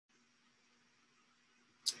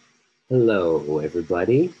Hello,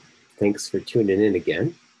 everybody. Thanks for tuning in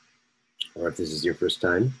again. Or if this is your first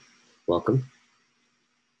time, welcome.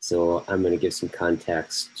 So I'm going to give some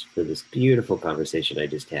context for this beautiful conversation I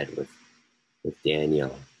just had with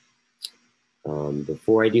Daniel.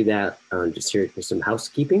 Before I do that, just here for some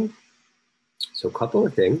housekeeping. So a couple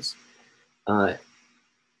of things uh,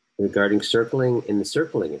 regarding circling in the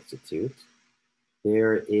Circling Institute.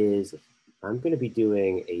 I'm going to be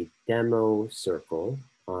doing a demo circle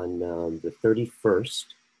on the 31st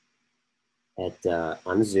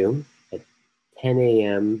on Zoom at 10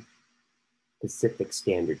 a.m. Pacific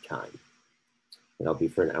Standard Time. That'll be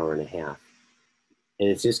for an hour and a half. And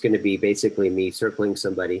it's just going to be basically me circling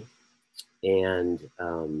somebody, and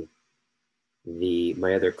my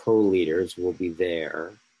other co-leaders will be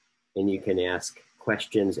there, and you can ask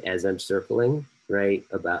questions as I'm circling, right,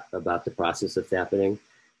 about the process that's happening,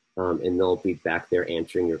 and they'll be back there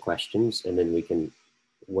answering your questions, and then we can,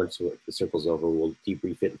 once the circle's over, we'll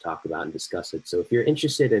debrief it and talk about and discuss it. So if you're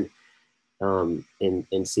interested in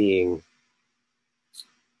seeing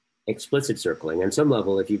explicit circling on some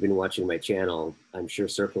level, if you've been watching my channel, I'm sure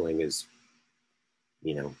circling is,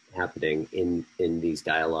 happening in these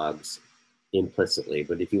dialogues implicitly.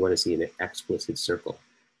 But if you want to see an explicit circle,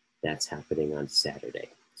 that's happening on Saturday.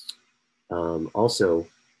 Also,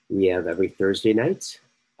 we have every Thursday night.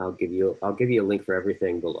 I'll give you a link for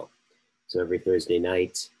everything below. So every Thursday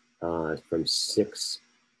night from 6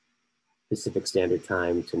 Pacific Standard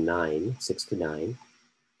Time to 6 to 9,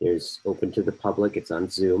 there's open to the public. It's on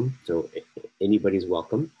Zoom, so anybody's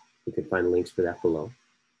welcome. You can find links for that below.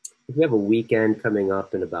 We have a weekend coming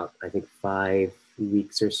up in about, I think, 5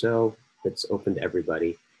 weeks or so that's open to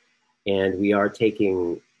everybody. And we are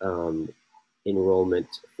taking enrollment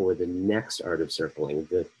for the next Art of Circling.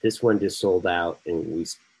 This one just sold out, and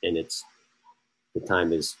the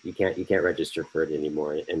time is, you can't register for it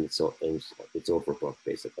anymore, and it's overbooked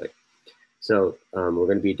basically. So we're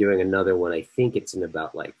going to be doing another one. I think it's in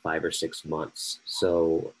about like 5 or 6 months.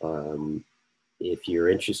 So if you're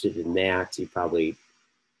interested in that, you probably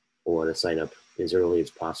want to sign up as early as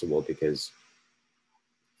possible, because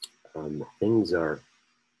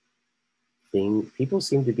people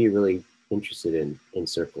seem to be really interested in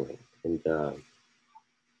circling, and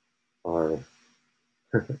our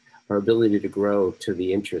our ability to grow to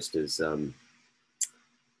the interest is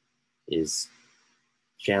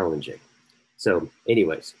challenging. So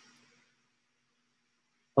anyways,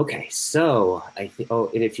 okay, so and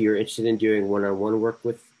if you're interested in doing one-on-one work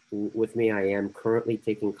with me, I am currently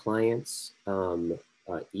taking clients.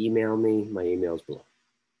 Email me, my email is below.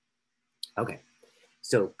 Okay,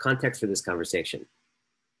 so context for this conversation.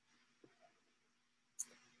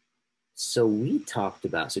 So we talked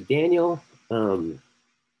about, so Daniel,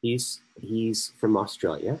 he's from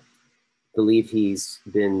Australia. I believe he's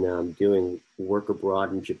been doing work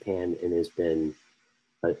abroad in Japan, and has been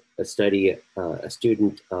a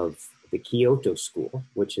student of the Kyoto School,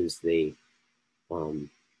 which is the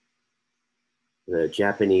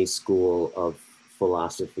Japanese school of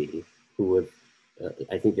philosophy, who have,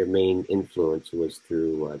 I think their main influence was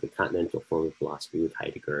through the continental form of philosophy with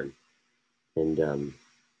Heidegger and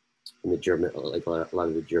the German, like a lot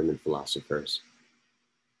of the German philosophers.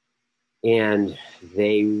 And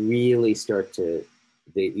they really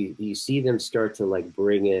you see them start to like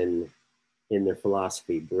bring in their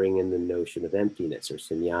philosophy, bring in the notion of emptiness or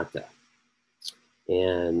sunyata.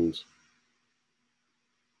 And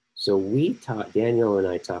so Daniel and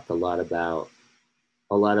I talked a lot about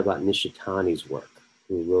Nishitani's work,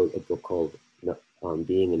 who wrote a book called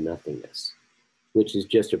Being in Nothingness, which is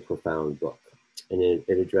just a profound book. And it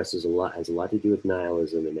addresses has a lot to do with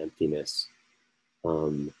nihilism and emptiness.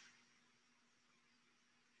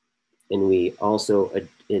 And we also,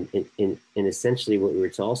 and essentially what we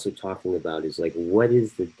were also talking about is like, what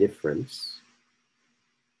is the difference,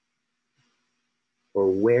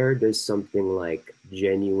 or where does something like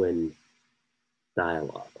genuine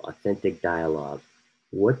dialogue, authentic dialogue,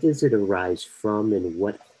 what does it arise from, and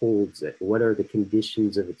what holds it? What are the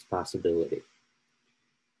conditions of its possibility?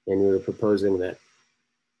 And we were proposing that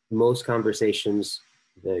most conversations,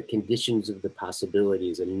 the conditions of the possibility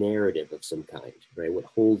is a narrative of some kind, right? What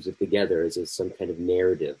holds it together is some kind of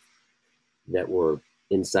narrative that we're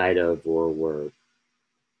inside of, or we're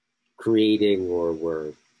creating, or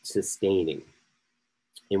we're sustaining.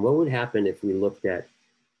 And what would happen if we looked at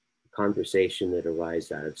conversation that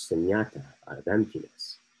arises out of sunyata, out of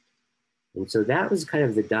emptiness? And so that was kind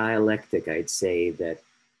of the dialectic, I'd say, that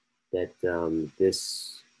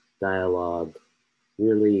this dialogue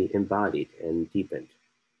really embodied and deepened.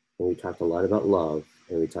 And we talked a lot about love,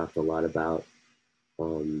 and we talked a lot about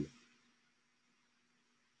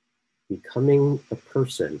becoming a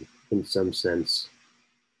person, in some sense,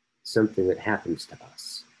 something that happens to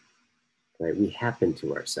us, right? We happen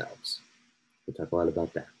to ourselves. We talk a lot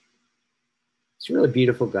about that. He's a really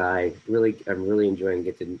beautiful guy. I'm really enjoying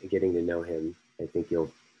getting to know him. I think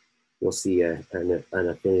you'll see an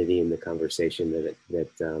affinity in the conversation that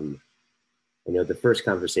I know the first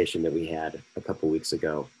conversation that we had a couple weeks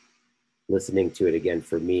ago. Listening to it again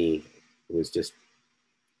for me, it was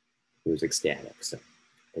ecstatic. So,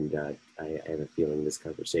 and I have a feeling this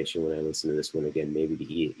conversation when I listen to this one again, maybe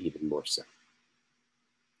even more so.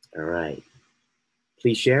 All right,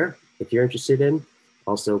 please share if you're interested in.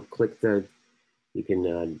 Also, you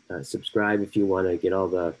can subscribe if you want to get all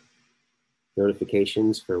the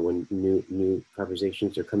notifications for when new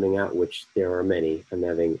conversations are coming out, which there are many. I'm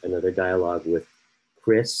having another dialogue with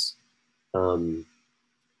Chris,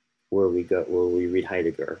 where we read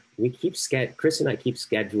Heidegger. Chris and I keep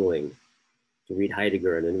scheduling to read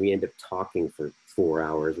Heidegger, and then we end up talking for 4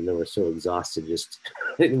 hours, and then we're so exhausted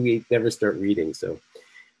we never start reading. So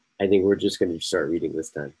I think we're just going to start reading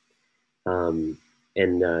this time.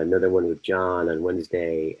 And another one with John on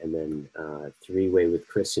Wednesday, and then 3-way with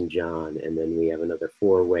Chris and John, and then we have another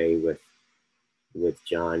 4-way with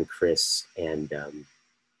John, Chris, and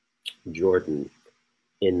Jordan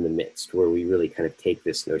in the midst, where we really kind of take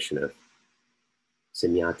this notion of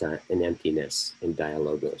sunyata and emptiness and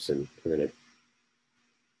dialogos, and we're going to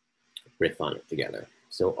riff on it together.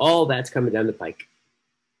 So all that's coming down the pike.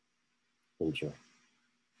 Enjoy.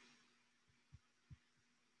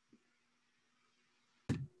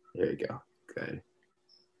 There you go. Good.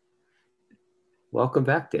 Welcome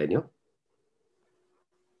back, Daniel.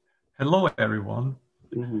 Hello, everyone.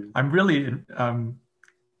 Mm-hmm. I'm really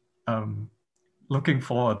looking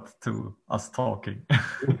forward to us talking.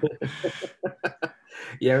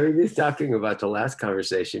 Yeah, we were just talking about the last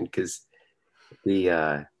conversation because we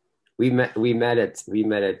met at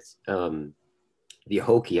the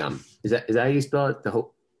Hokiam. Is that how you spell it? The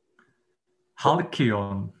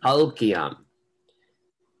Halkion.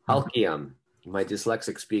 Halkiam. My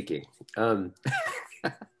dyslexic speaking. Of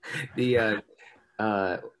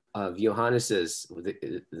Johannes's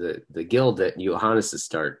the guild that Johannes's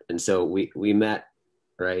start, and so we met,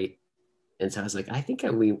 right? And so I was like, I think I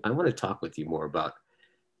want to talk with you more about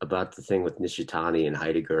the thing with Nishitani and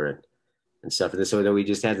Heidegger and stuff. And so then we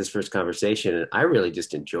just had this first conversation, and I really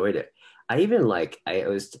just enjoyed it. I even I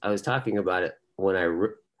was talking about it when I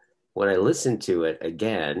listened to it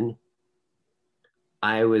again.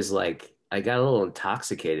 I was like, I got a little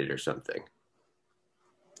intoxicated or something.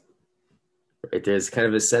 Right? There's kind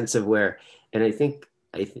of a sense of where, and I think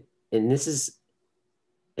I'm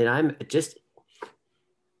just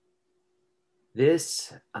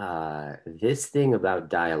this thing about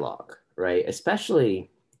dialogue, right? Especially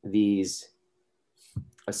a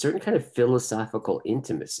certain kind of philosophical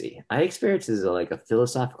intimacy. I experience it as like a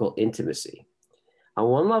philosophical intimacy. On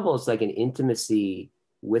one level, it's like an intimacy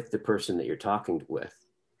with the person that you're talking with.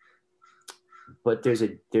 But there's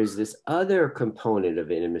this other component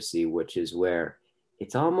of intimacy, which is where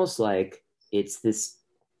it's almost like there's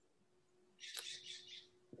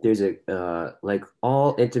like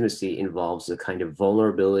all intimacy involves a kind of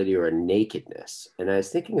vulnerability or a nakedness. And I was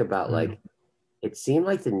thinking about like, it seemed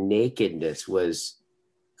like the nakedness was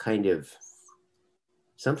kind of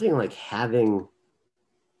something like having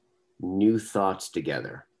new thoughts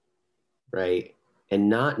together, right? And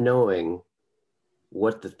not knowing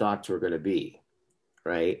what the thoughts were going to be,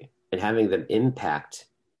 right? And having them impact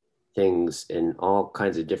things in all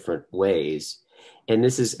kinds of different ways. And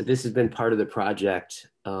this has been part of the project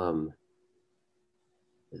that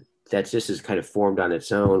just has kind of formed on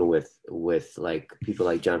its own with like people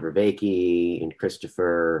like John Vervaeke and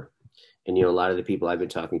Christopher, and a lot of the people I've been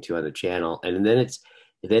talking to on the channel. And then it's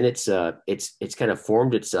kind of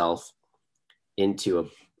formed itself into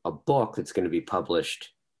a book that's going to be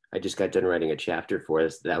published. I just got done writing a chapter for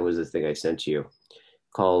this. That was the thing I sent you,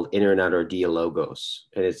 called Inner and Outer Dialogos.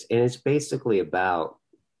 And it's basically about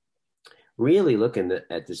really looking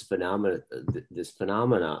at this phenomena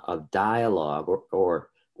of dialogue, or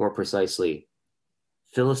more precisely,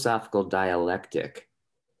 philosophical dialectic,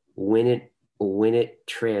 when it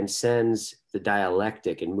transcends the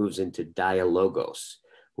dialectic and moves into dialogos,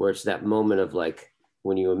 where it's that moment of like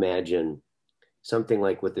when you imagine something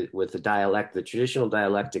like with the dialect, the traditional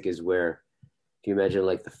dialectic is where, if you imagine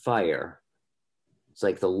like the fire, it's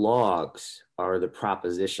like the logs are the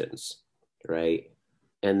propositions, right?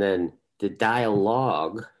 And then the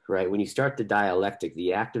dialogue, right? When you start the dialectic,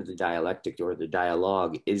 the act of the dialectic or the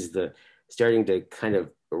dialogue is the starting to kind of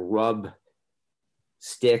rub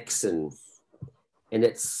sticks and And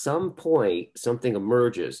at some point, something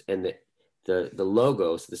emerges, and the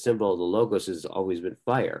logos, the symbol of the logos has always been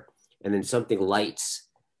fire. And then something lights.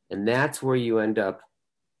 And that's where you end up,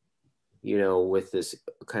 with this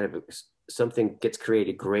kind of something gets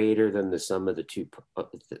created greater than the sum of the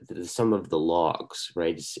sum of the logs,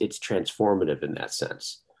 right? It's transformative in that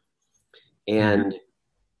sense. And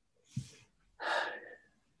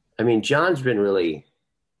I mean, John's been really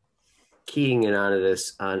keying in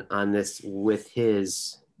on this with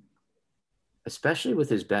his, especially with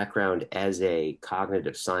his background as a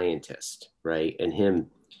cognitive scientist, right? And him,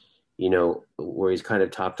 where he's kind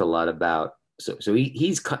of talked a lot about. So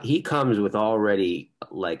he comes with already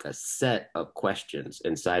like a set of questions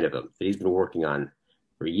inside of him that he's been working on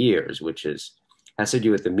for years, which has to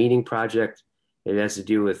do with the meaning project. It has to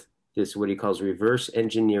do with this, what he calls reverse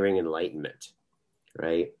engineering enlightenment,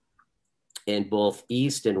 right? In both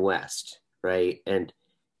East and West, right? And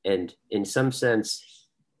in some sense,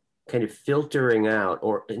 kind of filtering out,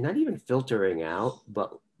 or not even filtering out,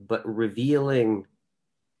 but revealing,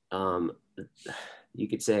 you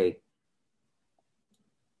could say,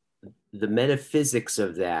 the metaphysics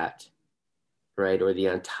of that, right? Or the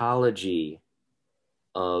ontology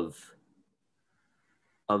of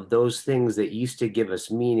those things that used to give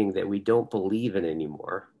us meaning that we don't believe in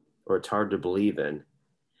anymore, or it's hard to believe in.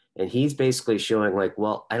 And he's basically showing like,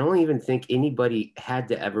 well, I don't even think anybody had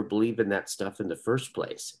to ever believe in that stuff in the first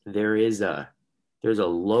place. There's a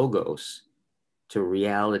logos to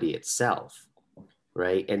reality itself,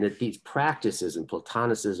 right? And that these practices in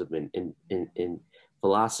Platonicism and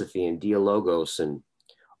philosophy and dialogos and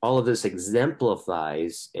all of this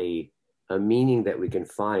exemplifies a meaning that we can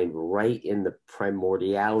find right in the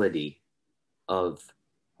primordiality of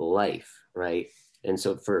life, right? And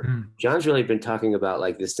so John's really been talking about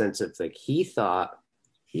like this sense of like, he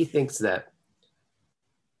thinks that,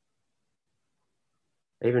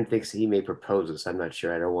 I even thinks he may propose this. I'm not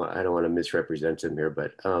sure. I don't want to misrepresent him here,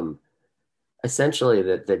 but essentially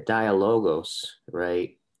that the dialogos,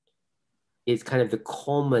 right, is kind of the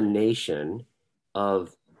culmination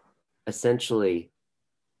of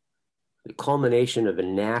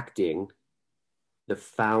enacting the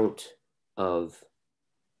fount of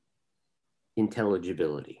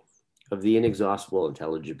intelligibility, of the inexhaustible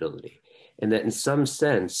intelligibility. And that in some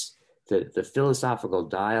sense, the philosophical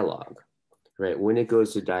dialogue, right, when it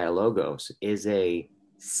goes to dialogos, is a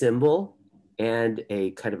symbol and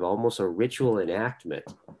a kind of almost a ritual enactment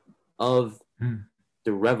of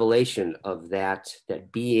the revelation of that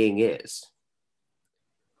being is.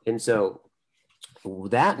 And so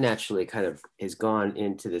that naturally kind of has gone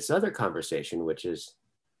into this other conversation,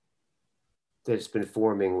 that's been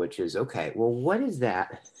forming, which is, okay, well, what is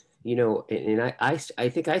that? And I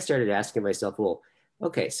think I started asking myself, well,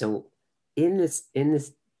 okay, so in this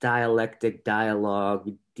dialectic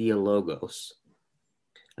dialogue, dialogos,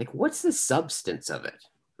 like, what's the substance of it,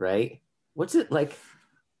 right? What's it like?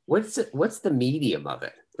 What's the medium of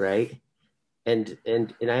it, right? And I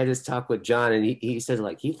had this talk with John, and he said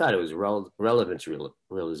like he thought it was relevance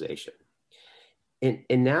realization, and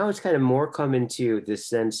now it's kind of more come into this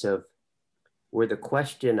sense of where the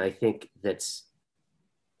question I think that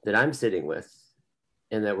I'm sitting with,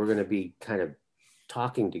 and that we're going to be kind of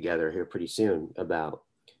talking together here pretty soon about,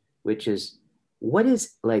 which is what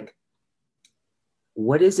is it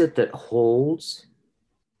that holds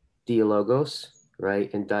dialogos,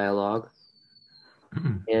 right, and dialogue,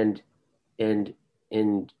 and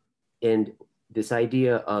this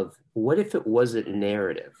idea of what if it wasn't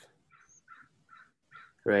narrative,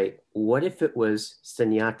 right? What if it was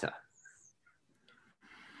sunyata?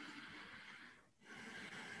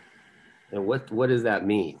 And what does that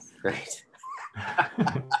mean, right?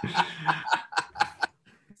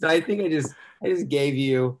 So I think I just gave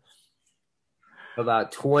you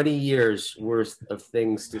about 20 years worth of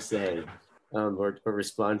things to say or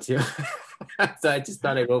respond to. So I just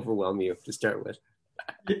thought I'd overwhelm you to start with.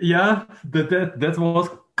 Yeah, that was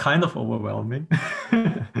kind of overwhelming.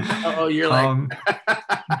 Oh, you're like.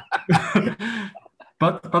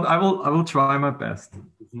 But I will try my best.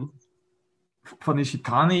 Mm-hmm. For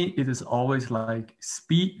Nishitani, it is always like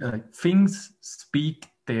things speak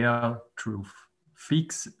their truth.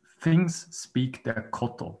 Things speak their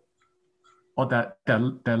koto, or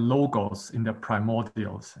their logos in the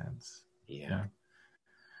primordial sense. Yeah.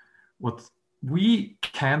 What we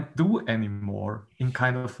can't do anymore in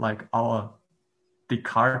kind of like our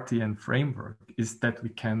Descartesian framework is that we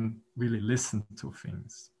can really listen to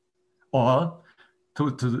things, or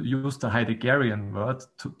to use the Heideggerian word,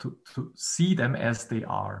 to see them as they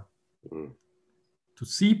are, to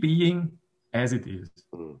see being as it is.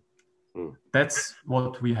 That's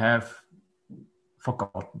what we have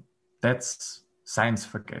forgotten. That's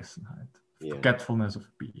Seinsvergessenheit, forgetfulness of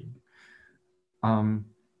being.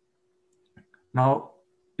 Now,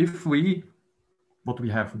 if what we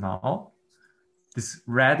have now, this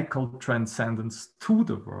radical transcendence to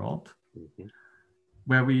the world,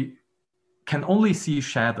 where we can only see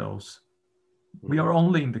shadows, we are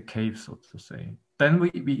only in the cave, so to say. Then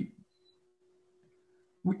we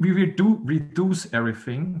reduce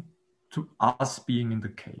everything to us being in the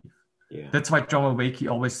cave. Yeah. That's why John Wakey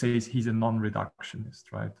always says he's a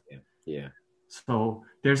non-reductionist, right? Yeah. So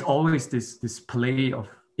there's always this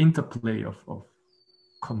interplay of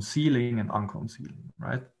concealing and unconcealing,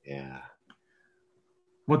 right? Yeah.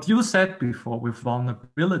 What you said before with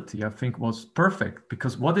vulnerability, I think, was perfect,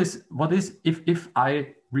 because what is if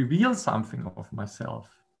I reveal something of myself,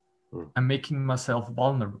 I'm making myself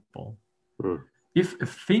vulnerable. If a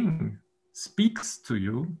thing speaks to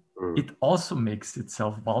you, it also makes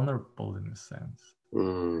itself vulnerable in a sense.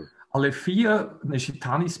 Aletheia,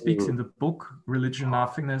 Nishitani speaks in the book Religion and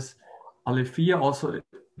Nothingness. Aletheia also,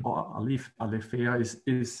 or aletheia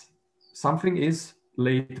is something is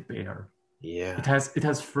laid bare. Yeah. It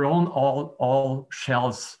has thrown all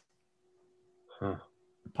shells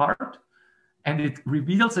apart, and it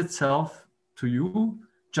reveals itself to you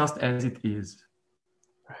just as it is.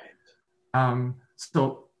 Right.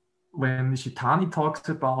 So when Nishitani talks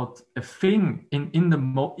about a thing in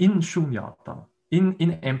shunyata,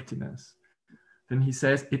 in emptiness, then he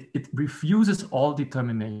says it refuses all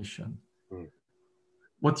determination.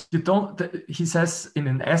 What you don't, he says in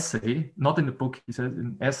an essay, not in the book, he says in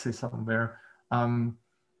an essay somewhere, then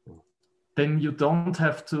you don't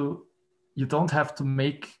have to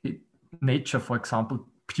make nature, for example,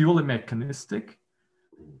 purely mechanistic,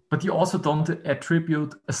 but you also don't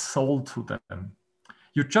attribute a soul to them.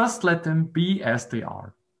 You just let them be as they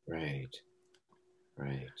are. Right.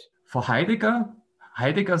 For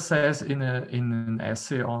Heidegger says in an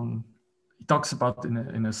essay he talks about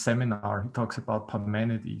in a seminar, he talks about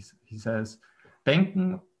Parmenides. He says,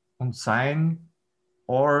 Denken und Sein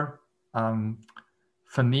or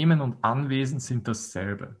Vernehmen und Anwesen sind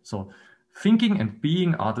dasselbe. So thinking and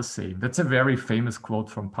being are the same. That's a very famous quote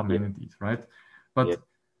from Parmenides, right? But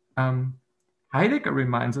Heidegger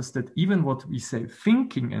reminds us that even what we say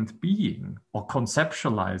thinking and being or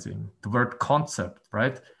conceptualizing, the word concept,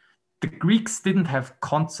 right? The Greeks didn't have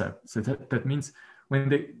concepts. That means when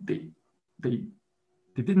they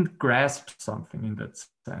didn't grasp something in that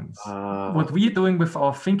sense. What we are doing with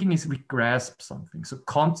our thinking is we grasp something. So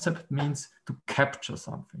concept means to capture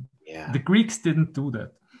something. Yeah. The Greeks didn't do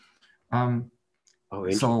that.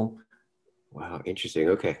 Wow, interesting.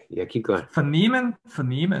 Okay, yeah, keep going. Vernehmen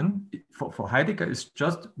for Heidegger is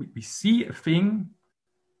just we see a thing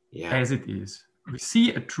as it is. We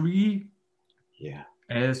see a tree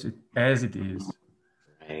as it is.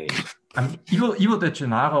 Right. Ivo De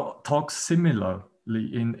Gennaro talks similarly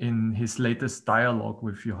in his latest dialogue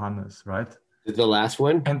with Johannes, right? The last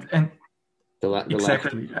one? And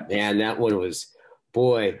exactly. Last, man, that one was,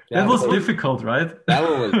 boy. That was difficult, right? That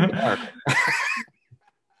one was dark.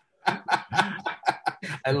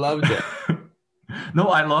 I loved it. No,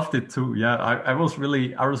 I loved it too. Yeah, I was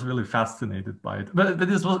really fascinated by it. But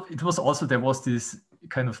it was also, there was this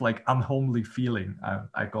kind of like unhomely feeling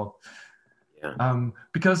I got. Yeah.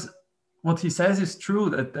 Because what he says is true,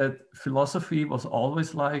 that philosophy was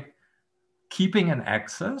always like keeping an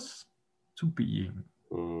access to being.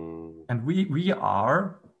 And we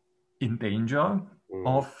are in danger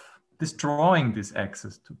of destroying this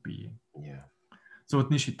access to being. Yeah. So what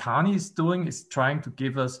Nishitani is doing is trying to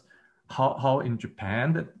give us how in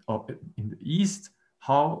Japan or in the East,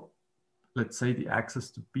 how, let's say, the access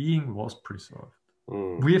to being was preserved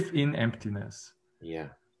within emptiness. Yeah.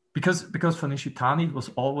 Because for Nishitani, it was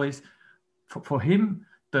always, for him,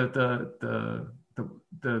 the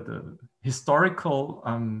historical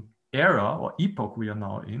era or epoch we are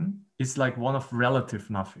now in is like one of relative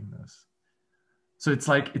nothingness. So it's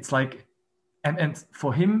like, and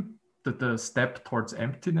for him, the step towards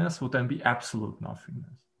emptiness would then be absolute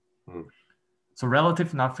nothingness. So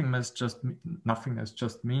relative nothingness just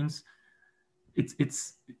means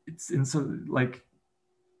it's in so like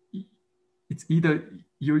it's either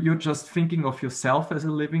you're just thinking of yourself as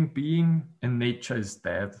a living being and nature is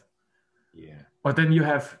dead. Yeah. Or then you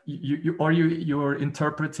have you're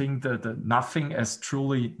interpreting the nothing as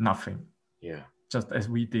truly nothing. Yeah. Just as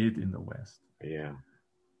we did in the West. Yeah.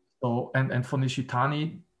 So and for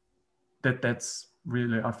Nishitani, that's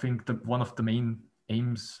really, I think, one of the main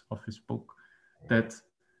aims of his book, that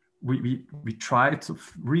we try to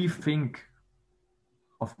rethink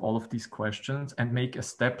of all of these questions and make a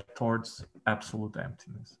step towards absolute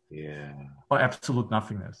emptiness. Yeah. Or absolute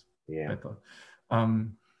nothingness. Yeah. Better.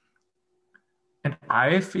 And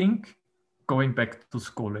I think, going back to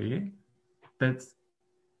Skole, that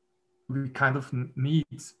we kind of need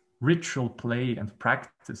ritual play and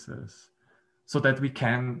practices so that we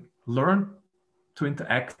can learn to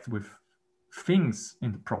interact with things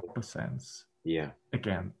in the proper sense. Yeah.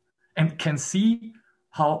 Again, and can see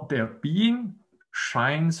how their being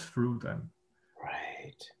shines through them.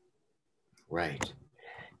 Right.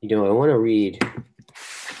 You know, I want to read.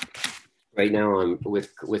 Right now, I'm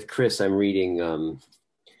with Chris. I'm reading On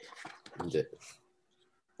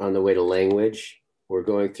the Way to Language. We're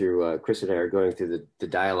going through. Chris and I are going through the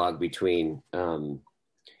dialogue between the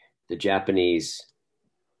Japanese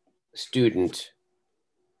student.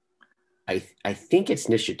 I think it's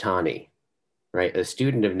Nishitani, right? A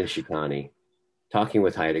student of Nishitani, talking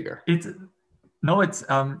with Heidegger. It's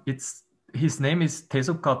his name is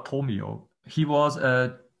Tezuka Tomio. He was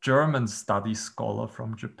a German studies scholar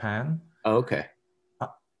from Japan. Oh, okay.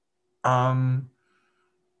 And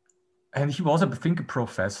he was, I think, a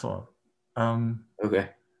professor. Okay.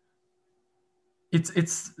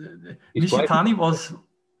 Nishitani was.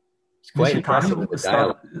 It's quite impressive with the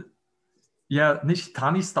dialogue. Yeah,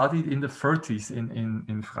 Nishitani studied in the 30s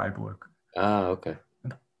in Freiburg. Ah, okay.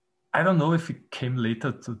 And I don't know if he came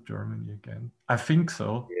later to Germany again. I think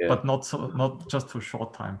so, but not just for a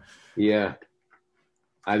short time. Yeah.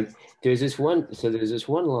 There's this one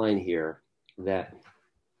line here that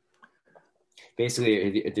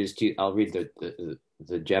basically there's two. I'll read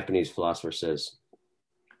the Japanese philosopher says,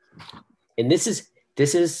 and this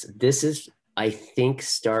is I think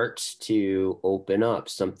starts to open up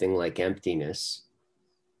something like emptiness,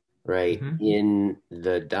 right? Mm-hmm. In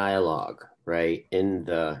the dialogue, right? In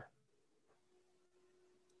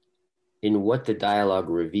what the dialogue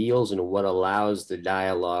reveals and what allows the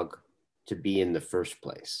dialogue to be in the first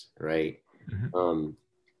place, right? Mm-hmm.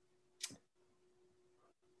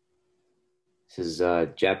 This is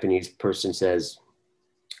a Japanese person says,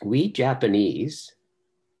 "We Japanese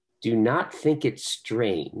do not think it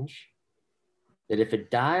strange that if a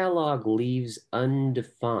dialogue leaves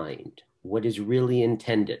undefined what is really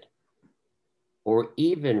intended, or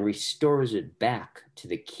even restores it back to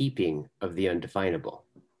the keeping of the undefinable."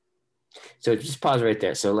 So just pause right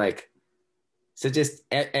there. So just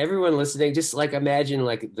everyone listening, just like imagine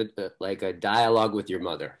like a dialogue with your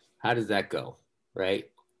mother. How does that go, right?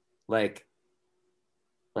 Like,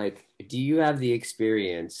 do you have the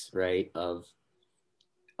experience, right, of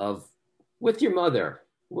with your mother,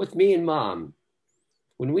 with me and mom?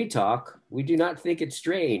 When we talk, we do not think it's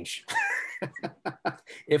strange.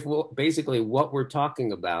 If basically what we're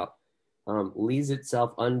talking about leaves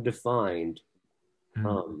itself undefined,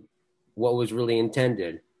 what was really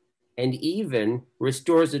intended, and even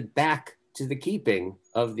restores it back to the keeping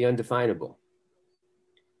of the undefinable.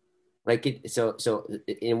 Like it, so,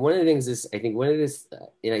 and one of the things is, I think one of this,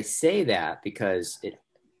 and I say that because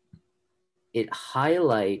it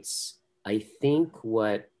highlights, I think,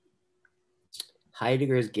 what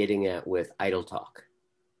Heidegger is getting at with idle talk,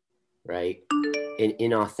 right? And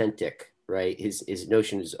inauthentic, right? His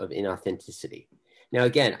notions of inauthenticity. Now,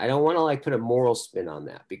 again, I don't want to put a moral spin on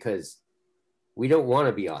that because we don't want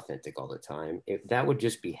to be authentic all the time. That would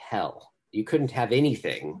just be hell. You couldn't have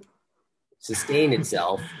anything sustain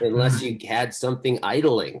itself unless you had something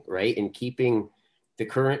idling, right? And keeping the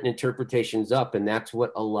current interpretations up. And that's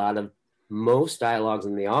what a lot of most dialogues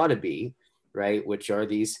in the ought to be, right? Which are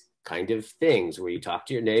these kind of things where you talk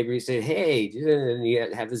to your neighbor, you say, hey, and you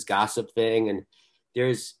have this gossip thing. And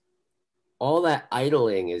there's all that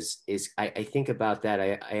idling is I think about that.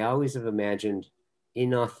 I always have imagined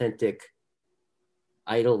inauthentic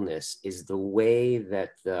idleness is the way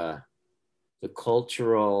that the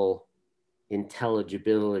cultural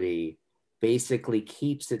intelligibility basically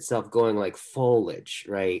keeps itself going like foliage,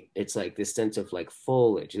 right? It's like this sense of like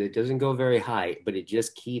foliage. It doesn't go very high, but it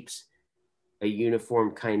just keeps a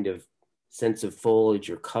uniform kind of sense of foliage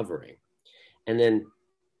or covering. And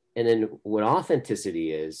then what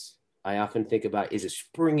authenticity is, I often think about is it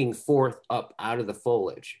springing forth up out of the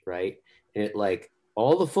foliage, right? And it like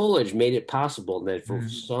all the foliage made it possible. And then for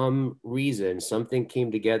some reason, something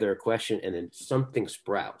came together, a question, and then something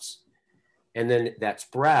sprouts. And then that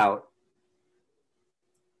sprout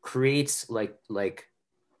creates like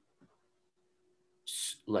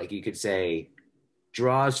you could say,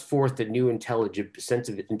 draws forth a new sense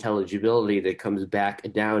of intelligibility that comes back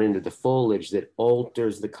down into the foliage that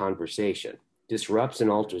alters the conversation, disrupts and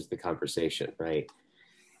alters the conversation, right?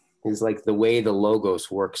 It's like the way the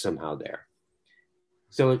logos work somehow there.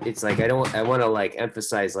 So it's like I want to like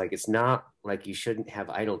emphasize like it's not like you shouldn't have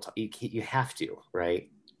idle talk. You have to, right?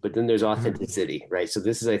 But then there's authenticity, right? So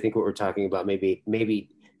this is I think what we're talking about. Maybe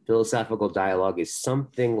philosophical dialogue is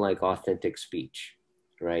something like authentic speech,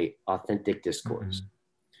 right? Authentic discourse.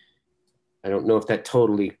 I don't know if that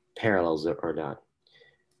totally parallels it or not.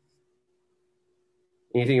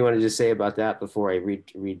 Anything you want to just say about that before I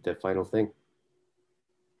read the final thing?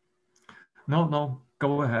 No,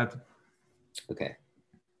 go ahead. Okay.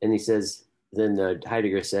 And he says, then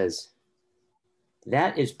Heidegger says,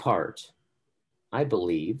 that is part, I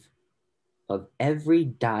believe, of every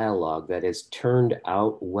dialogue that has turned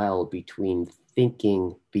out well between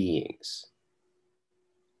thinking beings.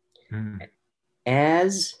 Mm.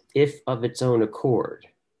 As if of its own accord,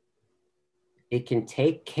 it can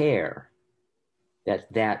take care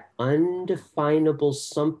that that undefinable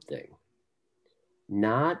something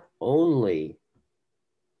not only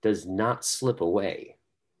does not slip away,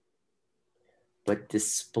 but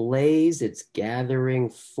displays its gathering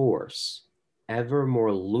force ever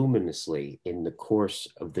more luminously in the course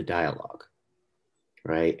of the dialogue.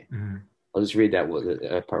 Right? Mm. I'll just read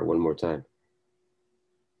that part one more time.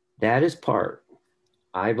 That is part,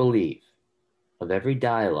 I believe, of every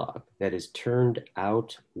dialogue that is turned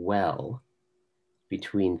out well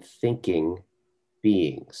between thinking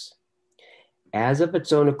beings. As of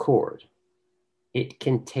its own accord, it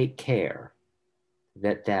can take care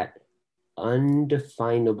that that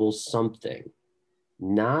undefinable something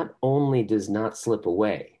not only does not slip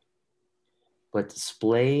away, but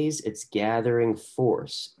displays its gathering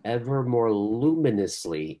force ever more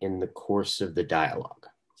luminously in the course of the dialogue.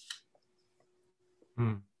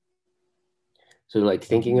 Mm. So, like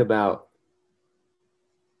thinking about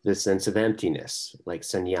the sense of emptiness, like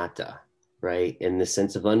sunyata, right? And the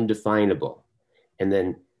sense of undefinable, and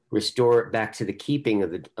then restore it back to the keeping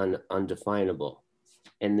of the undefinable.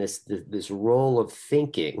 And this role of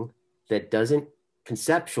thinking that doesn't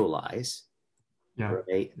conceptualize, Yeah.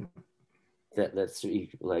 right? That's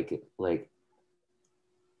like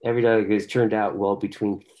every dialogue is turned out well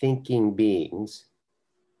between thinking beings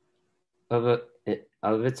of a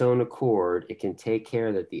of its own accord. It can take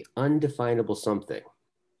care that the undefinable something,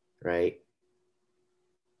 right,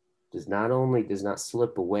 does not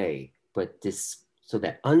slip away, but this so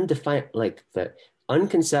that undefined like the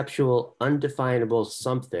unconceptual, undefinable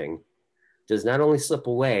something does not only slip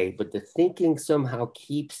away, but the thinking somehow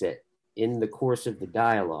keeps it in the course of the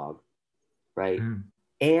dialogue, right? Mm.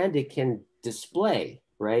 And it can display,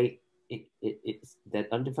 right? It's that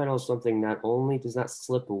undefinable something not only does not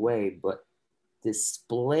slip away, but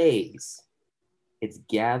displays its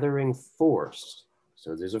gathering force.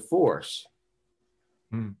 So there's a force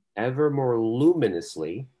Mm. ever more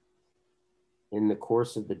luminously in the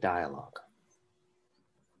course of the dialogue.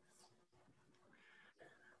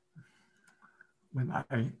 When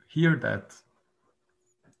I hear that,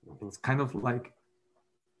 it's kind of like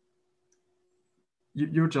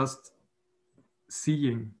you're just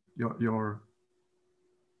seeing your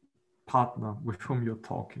partner with whom you're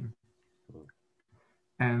talking,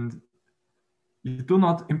 and you do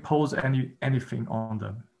not impose anything on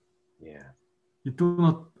them. Yeah, You do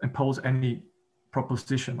not impose any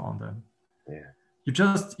proposition on them. yeah, You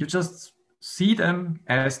just see them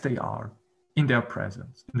as they are in their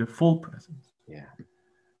presence, in their full presence. yeah.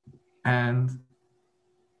 And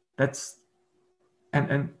that's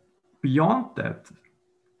and beyond that,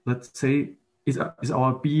 let's say, is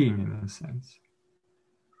our being in a sense.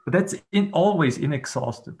 But that's always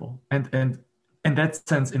inexhaustible and in that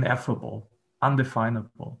sense ineffable,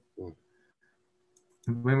 undefinable. Mm.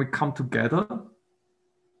 And when we come together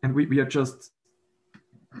and we are just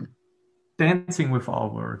dancing with our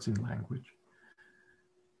words in language,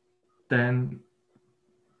 then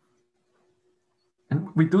and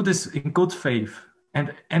we do this in good faith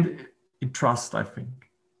and in trust, I think.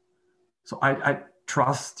 So I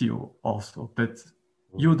trust you also that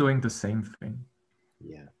you're doing the same thing.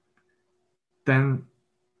 Yeah. Then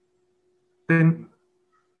then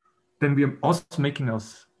we are also making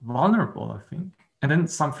us vulnerable, I think. And then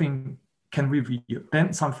something can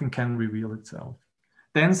reveal itself.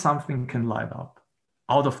 Then something can light up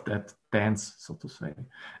out of that dance, so to say.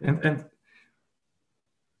 And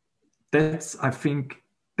that's, I think,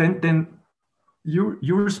 then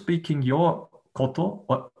you're speaking your koto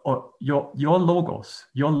or your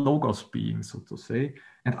logos being, so to say,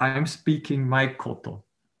 and I'm speaking my koto.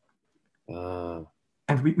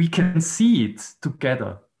 And we can see it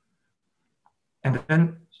together. And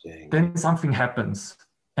then something happens.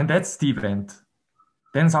 And that's the event.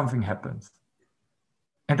 Then something happens.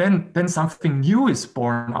 And then something new is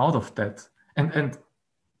born out of that. And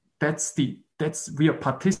that's we are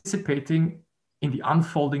participating in the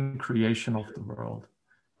unfolding creation of the world.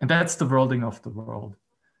 And that's the worlding of the world.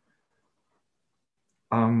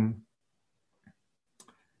 And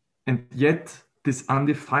yet this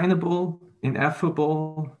undefinable,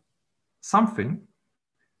 ineffable something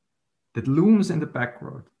that looms in the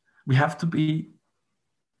background, we have to be,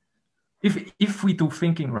 if we do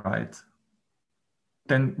thinking right,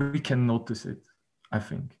 then we can notice it, I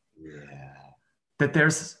think. Yeah. That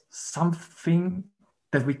there's something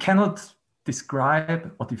that we cannot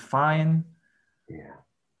describe or define, Yeah.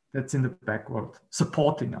 that's in the background,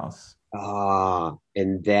 supporting us.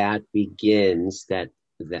 And that begins that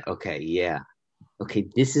okay, yeah. Okay,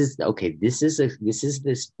 this is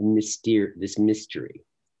this mystery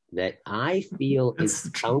that I feel is It's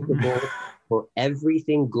accountable for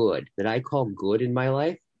everything good that I call good in my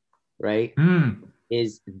life, right?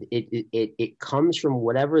 Is it comes from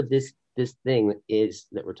whatever this thing is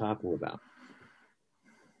that we're talking about.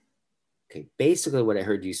 Okay, basically what I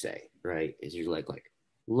heard you say, right, is you're like,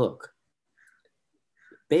 look,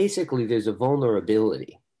 basically there's a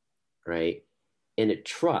vulnerability, right? And a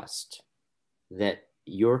trust that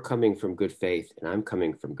you're coming from good faith and I'm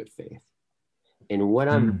coming from good faith. And what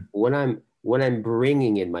I'm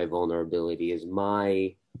bringing in my vulnerability is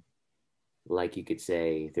my, like you could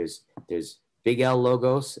say, there's big L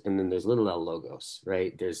logos and then there's little L logos,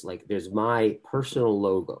 right? There's my personal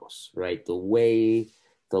logos, right? The way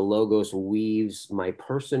the logos weaves my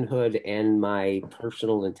personhood and my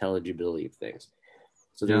personal intelligibility of things.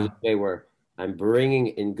 So there's a way where I'm bringing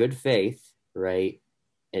in good faith, right?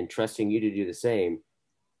 And trusting you to do the same.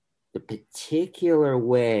 The particular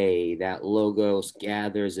way that logos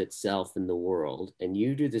gathers itself in the world, and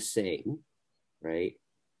you do the same, right?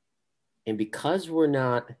 And because we're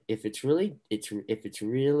not, if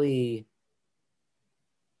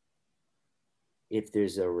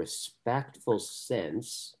there's a respectful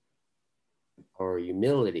sense or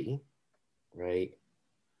humility, right?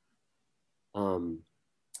 A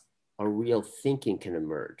real thinking can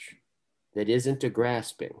emerge that isn't a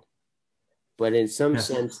grasping, but in some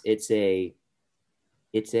sense,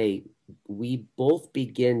 we both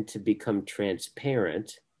begin to become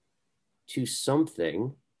transparent to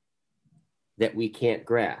something that we can't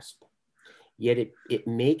grasp. Yet it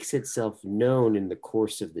makes itself known in the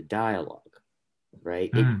course of the dialogue, right?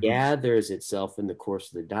 It gathers itself in the course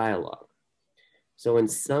of the dialogue. So in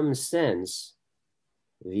some sense,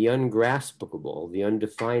 the ungraspable, the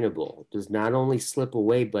undefinable does not only slip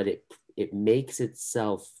away, but it makes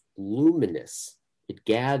itself luminous. It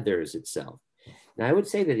gathers itself. And I would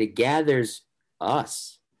say that it gathers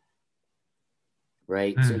us,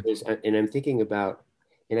 right? So and I'm thinking about,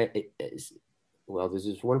 there's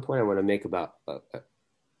this one point I want to make about I'll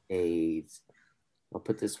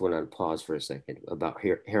put this one on pause for a second, about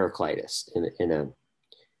Heraclitus in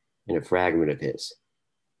a fragment of his.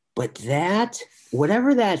 But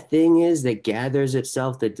whatever that thing is that gathers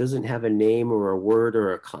itself, that doesn't have a name or a word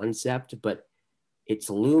or a concept, but it's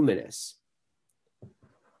luminous,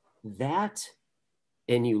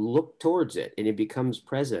 and you look towards it and it becomes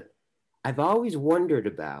present. I've always wondered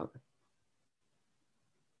about,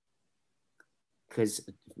 because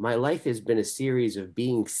my life has been a series of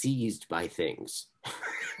being seized by things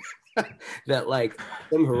that, like,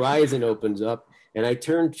 some horizon opens up and I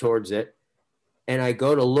turn towards it and I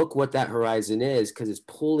go to look what that horizon is because it's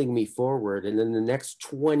pulling me forward. And then the next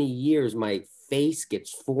 20 years, my face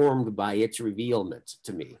gets formed by its revealment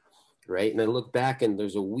to me, right? And I look back and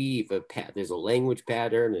there's a weave, there's a language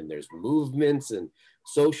pattern and there's movements and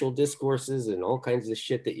social discourses and all kinds of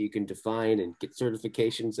shit that you can define and get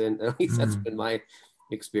certifications in. At least that's been my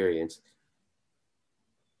experience.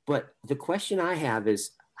 But the question I have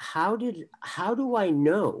is, how do I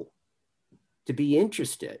know to be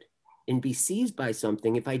interested and be seized by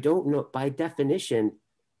something if I don't know? By definition,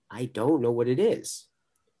 I don't know what it is.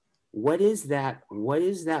 What is that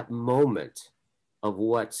moment of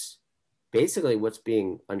what's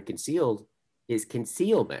being unconcealed is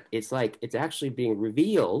concealment. It's like it's actually being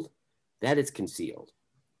revealed that it's concealed,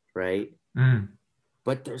 right?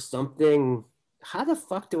 But there's something. How the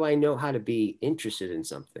fuck do I know how to be interested in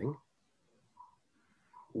something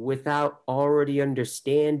without already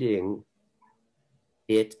understanding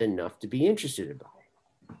it enough to be interested in it?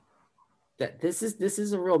 That this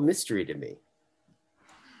is a real mystery to me.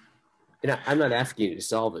 And I'm not asking you to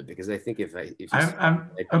solve it, because I think I'm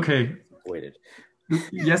okay. Disappointed.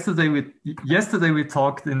 Yesterday we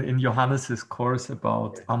talked in Johannes's course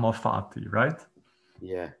about amor fati, right?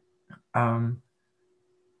 Yeah.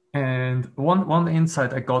 And one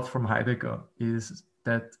insight I got from Heidegger is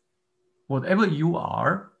that whatever you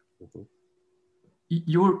are,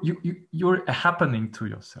 you're a happening to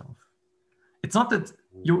yourself. It's not that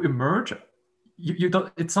you emerge. You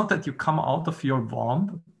don't. It's not that you come out of your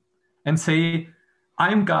womb and say,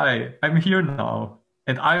 "I'm Guy. I'm here now,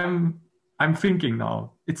 and I'm thinking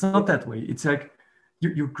now." It's not that way. It's like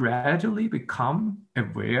you gradually become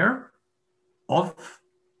aware of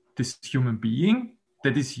this human being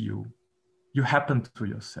that is you. You happen to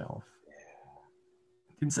yourself.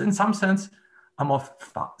 In some sense, I'm of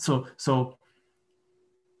so.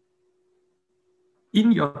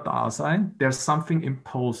 In your Dasein, there's something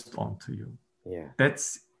imposed onto you. Yeah.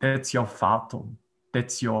 That's your Fatum.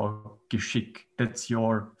 That's your Geschick. That's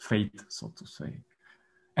your fate, so to say.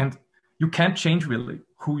 And you can't change really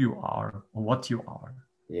who you are or what you are.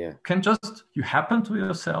 Yeah. You happen to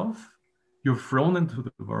yourself, you're thrown into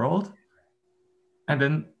the world, and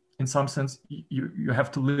then in some sense, you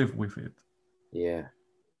have to live with it. Yeah.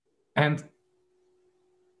 And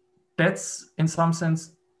that's in some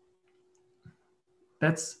sense,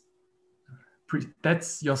 that's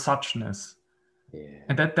your suchness. Yeah.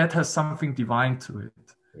 And that has something divine to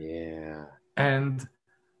it. Yeah. And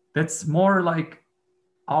that's more like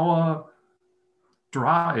our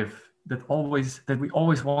drive that we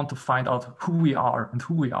always want to find out who we are and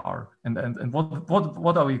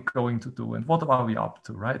what are we going to do and what are we up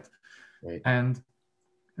to, right? Right. And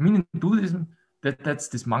I mean, in Buddhism, that's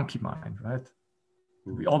this monkey mind, right?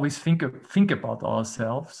 We always think about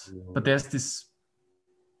ourselves, but there's this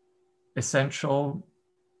essential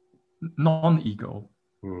non-ego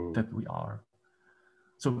that we are.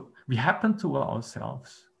 So we happen to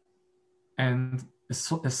ourselves, and a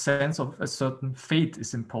sense of a certain fate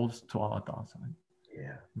is imposed to our Dasein.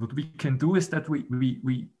 Yeah. What we can do is that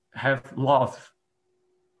we have love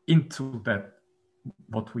into that,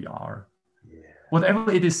 what we are. Yeah.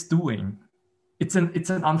 Whatever it is doing, it's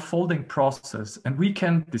an unfolding process, and we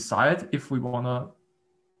can decide if we want to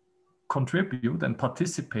contribute and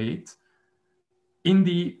participate in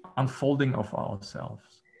the unfolding of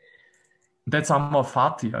ourselves. That's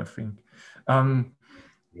Amorfati, I think.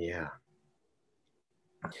 Yeah.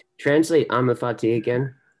 Translate Amorfati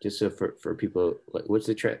again, just so for people. What's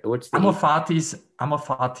the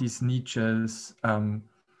Amorfati's Nietzsche's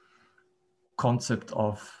concept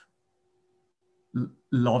of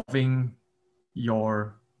loving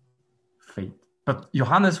your fate. But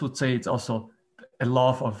Johannes would say it's also a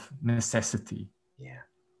love of necessity. Yeah.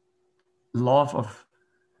 Love of,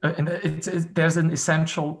 and there's an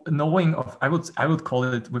essential knowing of, I would call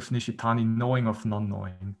it with Nishitani, knowing of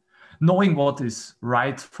non-knowing, knowing what is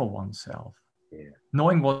right for oneself,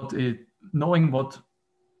 knowing what,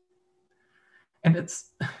 and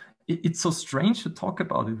it's so strange to talk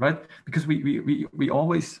about it, right? Because we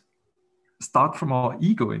always start from our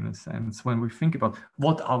ego in a sense when we think about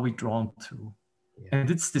what are we drawn to, and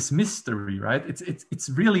it's this mystery, right? It's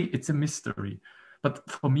really a mystery. But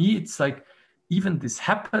for me, it's like even this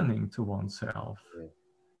happening to oneself,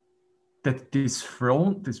 that this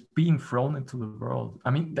being thrown into the world.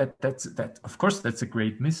 I mean, that of course that's a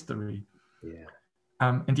great mystery. Yeah.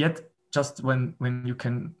 And yet, just when you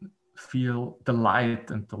can feel the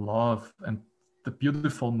light and the love and the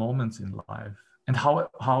beautiful moments in life, and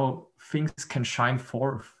how things can shine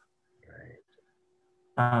forth.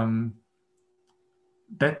 Right.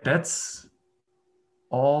 That's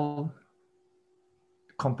all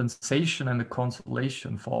compensation and a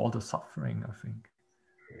consolation for all the suffering, I think.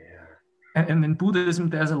 Yeah. And in Buddhism,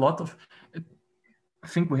 there's a lot of, I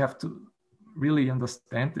think we have to really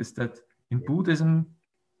understand this, that in Buddhism,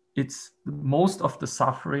 it's most of the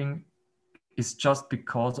suffering is just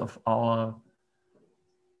because of our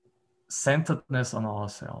centeredness on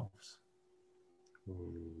ourselves.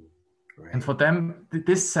 Right. And for them,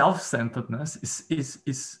 this self-centeredness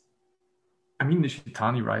is I mean,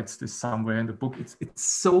 Nishitani writes this somewhere in the book. It's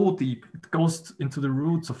so deep. It goes into the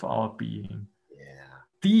roots of our being. Yeah.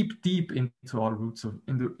 Deep into our roots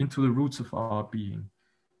into the roots of our being.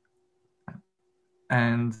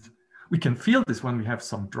 And we can feel this when we have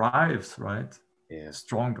some drives, right? Yeah.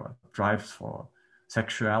 Strong drives for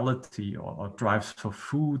sexuality or drives for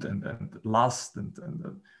food and lust and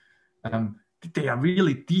they are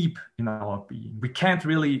really deep in our being. We can't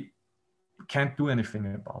do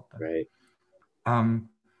anything about them. Right.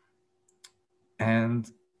 And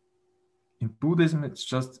in Buddhism, it's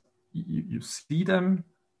just you see them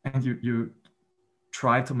and you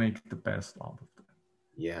try to make the best out of them.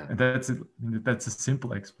 Yeah. And that's a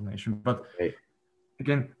simple explanation. But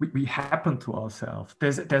again, we happen to ourselves.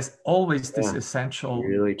 There's always this essential,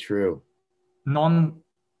 really true,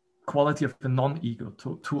 quality of the non-ego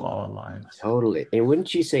to our lives. Totally. And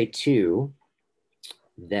wouldn't you say too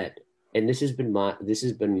that, and this has been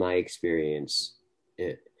my experience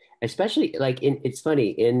especially like it's funny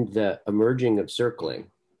in the emerging of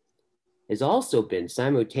circling has also been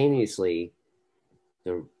simultaneously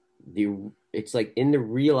the it's like in the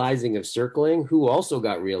realizing of circling who also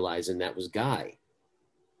got realized, and that was Guy,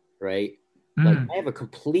 right? Like Mm, I have a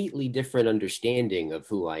completely different understanding of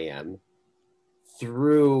who I am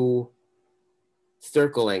through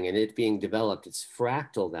circling and it being developed. It's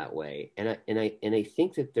fractal that way, and I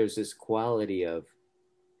think that there's this quality of,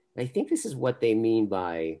 I think this is what they mean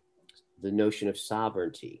by the notion of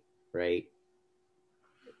sovereignty, right?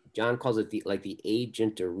 John calls it the like the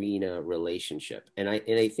agent arena relationship, and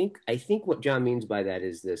I think what John means by that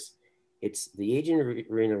is this: it's the agent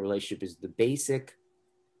arena relationship is the basic,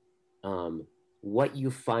 um, what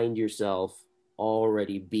you find yourself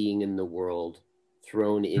already being in the world,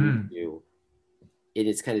 thrown mm, into. It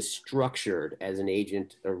is kind of structured as an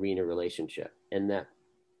agent arena relationship, and that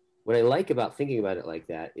what I like about thinking about it like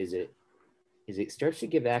that is it starts to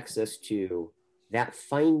give access to that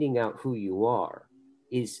finding out who you are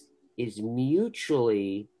is is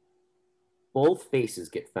mutually, both faces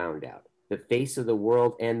get found out, the face of the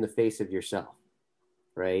world and the face of yourself,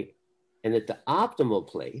 right? And that the optimal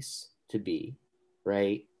place to be,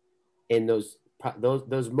 right, in those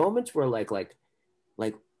moments where like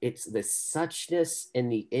it's the suchness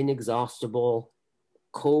and the inexhaustible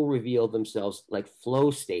co-reveal themselves, like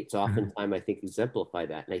flow states mm, oftentimes I think exemplify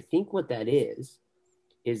that. And I think what that is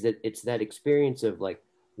that it's that experience of like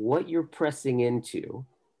what you're pressing into,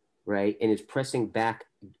 right? And it's pressing back,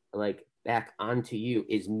 like back onto you,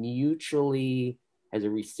 is mutually as a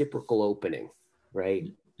reciprocal opening,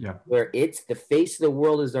 right? yeah. Where it's the face of the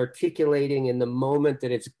world is articulating in the moment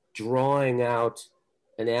that it's drawing out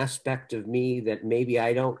an aspect of me that maybe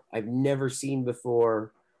I've never seen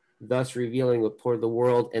before, thus revealing it toward the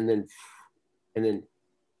world, and then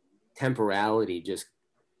temporality just,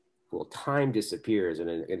 well, time disappears and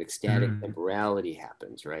an ecstatic Mm, temporality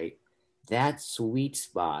happens, right? That sweet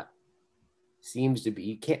spot seems to be,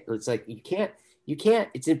 you can't, it's like you can't,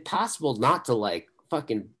 it's impossible not to like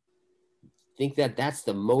fucking think that that's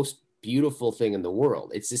the most beautiful thing in the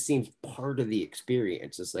world. It just seems part of the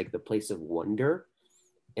experience. It's like the place of wonder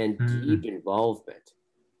and deep mm, involvement.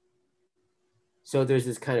 So there's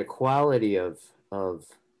this kind of quality of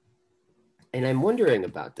and I'm wondering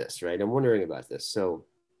about this, right? I'm wondering about this. So,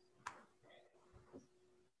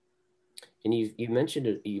 and you mentioned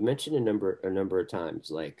it, you mentioned a number of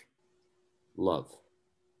times like love,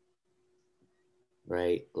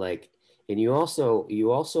 right? Like, and you also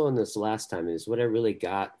in this last time is what I really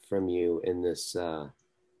got from you in this,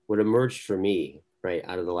 what emerged for me, right,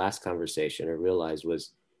 out of the last conversation, I realized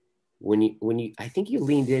was when you I think you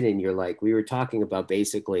leaned in and you're like, we were talking about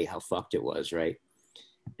basically how fucked it was, right?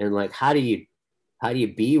 And like how do you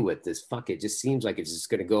be with this fuck, it just seems like it's just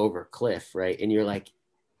going to go over a cliff, right? And you're like,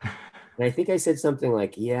 and I think I said something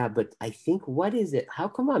like, yeah, but I think, what is it, how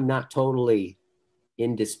come I'm not totally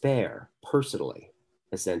in despair personally,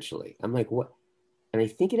 essentially? I'm like, what? And I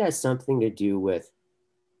think it has something to do with,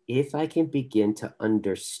 if I can begin to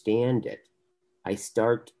understand it, I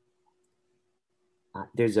start,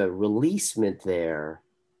 there's a releasement there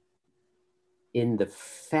in the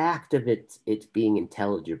fact of it being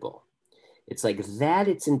intelligible. It's like that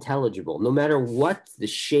it's intelligible, no matter what the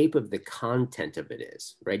shape of the content of it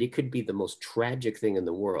is, right? It could be the most tragic thing in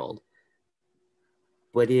the world.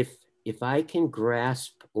 But if I can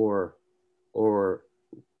grasp or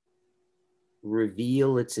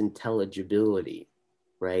reveal its intelligibility,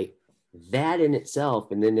 right? That in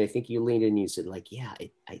itself, and then I think you leaned in and you said, like, yeah,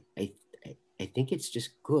 I think it's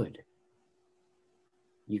just good.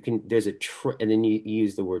 You can, there's and then you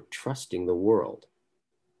use the word trusting the world.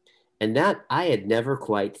 And that I had never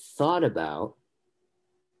quite thought about.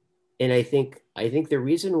 And I think the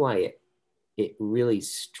reason why it really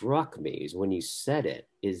struck me is when you said it,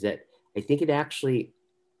 is that I think it actually,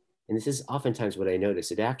 and this is oftentimes what I notice,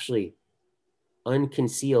 it actually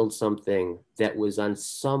unconcealed something that was on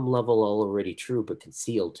some level already true, but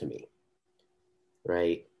concealed to me,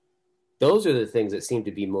 right? Those are the things that seem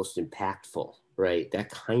to be most impactful, right? That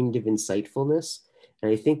kind of insightfulness.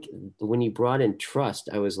 And I think when you brought in trust,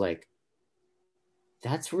 I was like,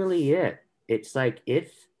 that's really it. It's like,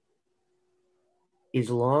 if as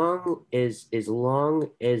long as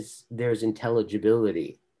there's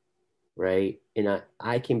intelligibility, right? And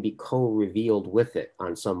I can be co-revealed with it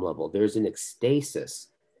on some level. There's an ecstasis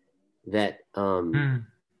that mm,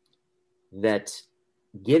 that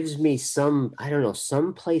gives me some, I don't know,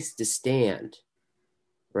 some place to stand,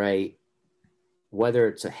 right? Whether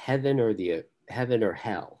it's a heaven or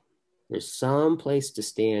hell, there's some place to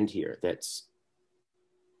stand here that's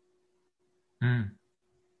mm.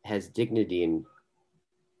 has dignity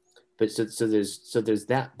but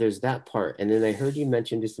there's that part, and then I heard you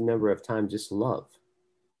mention just a number of times just love.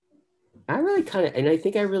 I really kind of, and I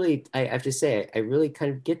think I have to say, I really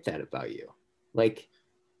kind of get that about you. Like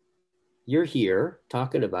you're here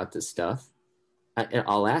talking about this stuff. And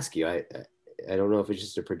I'll ask you. I don't know if it's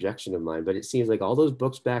just a projection of mine, but it seems like all those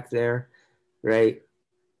books back there, right?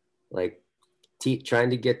 Like trying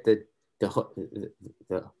to get the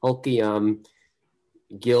Hulky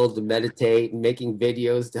guild to meditate, and making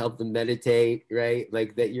videos to help them meditate, right?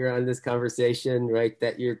 Like that you're on this conversation, right?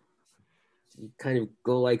 That you kind of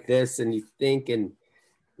go like this and you think and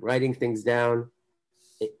writing things down.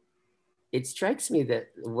 It strikes me that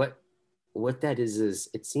what that is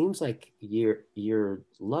it seems like you're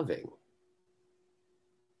loving.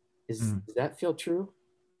 Does that feel true?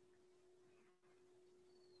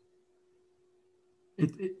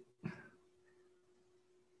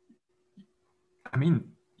 I mean,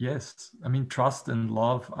 yes. I mean, trust and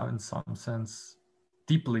love are in some sense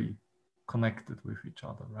deeply connected with each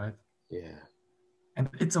other, right? Yeah. And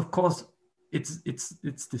it's of course it's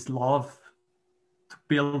this love to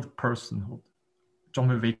build personhood. John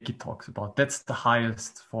Vervaeke talks about that's the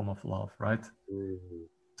highest form of love, right? Mm-hmm.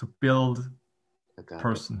 To build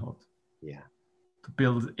personhood. Yeah. To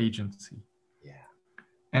build agency. Yeah.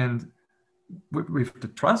 And with the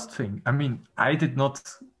trust thing, I mean, I did not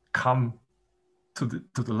come to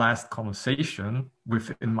the last conversation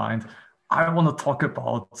with in mind, I want to talk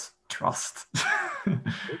about trust.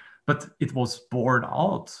 But it was born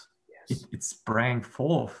out. Yes. It sprang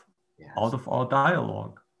forth out of our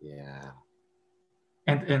dialogue. Yeah.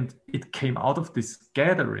 And it came out of this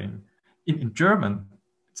gathering. In German,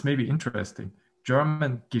 it's maybe interesting.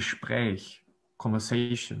 German Gespräch,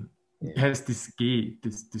 conversation, it has this G,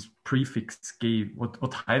 this prefix G,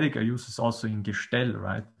 what Heidegger uses also in Gestell,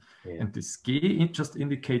 right? Yeah. And this G, it just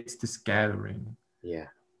indicates this gathering. Yeah.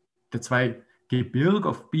 That's why Gebirge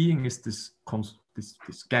of being is this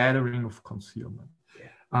gathering of concealment.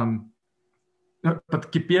 Yeah.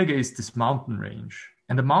 But Gebirge is this mountain range.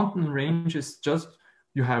 And the mountain range is just,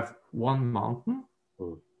 you have one mountain,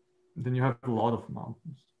 then you have a lot of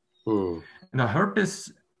mountains. And I heard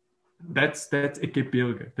this, that's a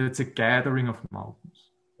Gebirge, that's a gathering of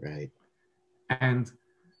mountains. Right. And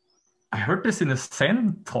I heard this in a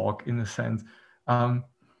Zen talk, in a sense. When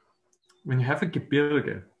you have a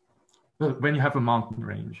Gebirge, when you have a mountain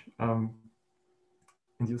range, and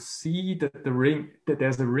you see that that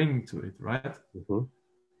there's a ring to it, right? Mm-hmm.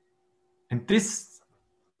 And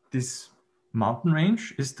this mountain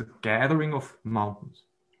range is the gathering of mountains.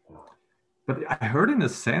 But I heard in a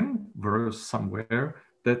Zen verse somewhere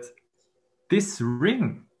that this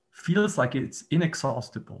ring feels like it's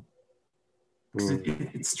inexhaustible. Because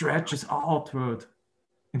it stretches outward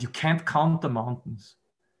and you can't count the mountains.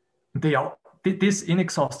 This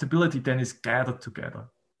inexhaustibility then is gathered together.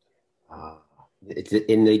 It's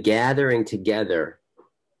in the gathering together.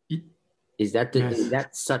 Is that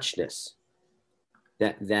suchness?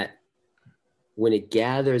 That when it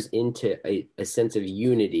gathers into a sense of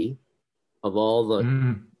unity of all the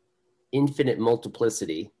infinite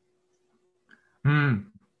multiplicity.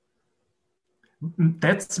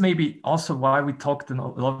 That's maybe also why we talked a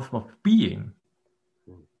lot about being.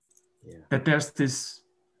 Yeah. That there's this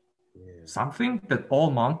something that all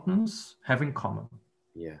mountains have in common.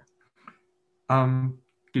 Yeah.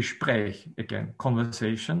 Gespräch, again,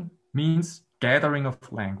 conversation, means gathering of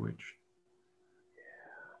language.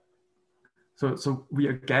 Yeah. So we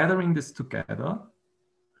are gathering this together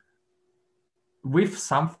with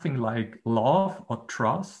something like love or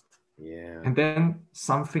trust. Yeah. And then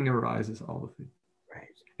something arises out of it.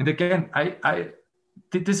 Right. And again,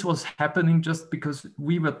 this was happening just because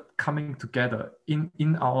we were coming together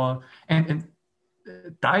in our and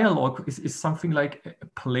dialogue is something like a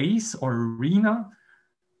place or arena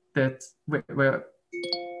that where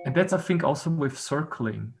and that's I think also with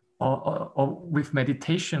circling or with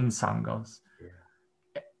meditation sanghas.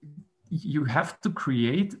 Yeah. You have to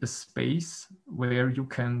create a space where you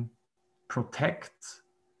can protect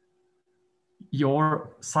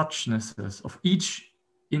your suchnesses of each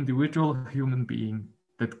individual human being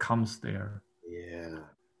that comes there. Yeah.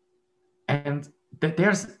 And that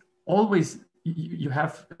there's always you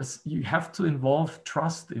have to involve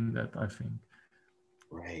trust in that, I think.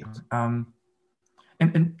 Right.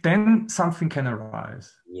 And then something can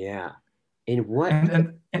arise. Yeah. And what?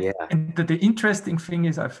 And the interesting thing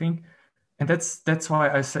is, I think, and that's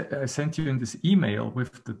why I sent you in this email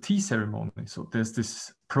with the tea ceremony. So there's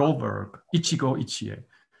this proverb, ichigo ichie.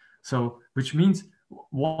 So which means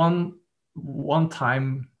one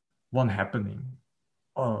time, one happening.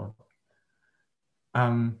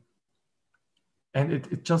 And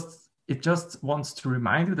it just it just wants to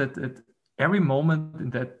remind you that every moment in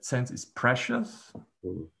that sense is precious,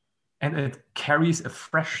 and it carries a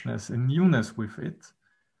freshness, a newness with it.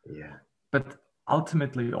 Yeah. But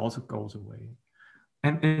ultimately it also goes away.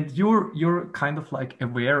 And you're kind of like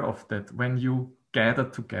aware of that when you gather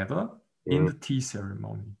together in the tea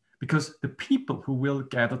ceremony, because the people who will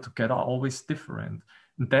gather together are always different.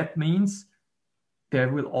 And that means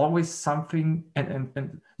there will always something,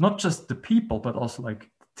 and not just the people, but also like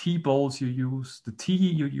the tea bowls you use, the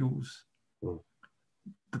tea you use,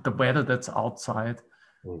 the weather that's outside,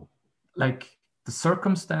 like the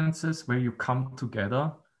circumstances where you come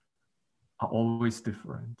together are always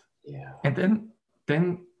different. Yeah. And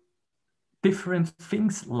then different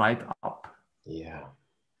things light up. Yeah.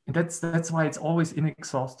 And that's why it's always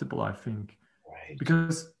inexhaustible, I think. Right.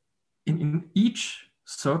 Because in each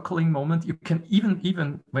circling moment, you can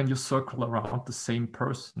even when you circle around the same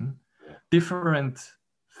person, different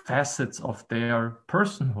facets of their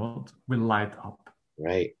personhood will light up.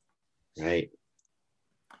 Right. Right.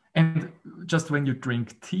 And just when you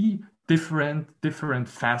drink tea, different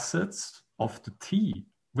facets of the tea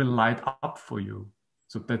will light up for you.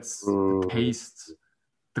 So that's the taste,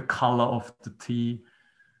 the color of the tea,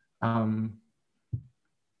 how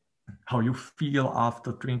you feel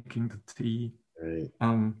after drinking the tea. Right.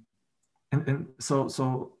 And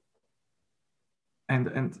so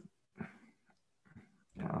and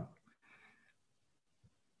yeah.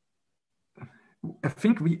 I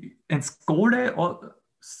think skole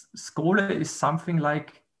is something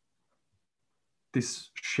like this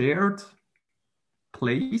shared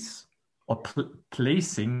place or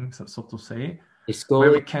placing, so to say, Is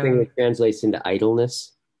where we skole thing that translates into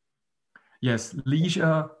idleness? Yes,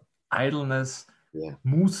 leisure, idleness, Yeah.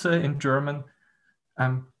 Muße in German.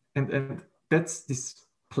 And that's this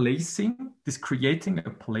placing, this creating a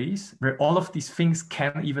place where all of these things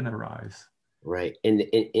can even arise. Right.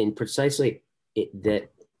 And precisely that,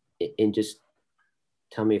 and just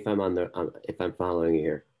tell me if if I'm following you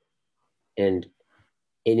here. And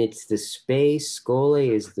it's the space,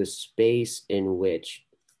 skole is the space in which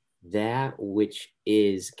that which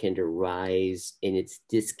is can arise in its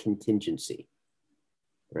discontingency,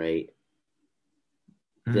 right?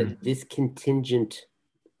 The discontingency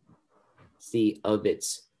of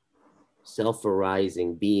its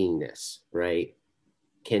self-arising beingness, right,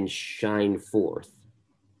 can shine forth,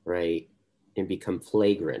 right, and become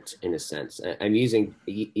flagrant in a sense. I'm using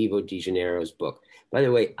Ivo de Janeiro's book. By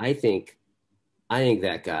the way, I think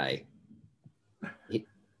that guy, he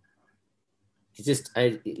just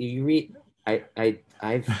you read I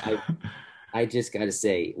just got to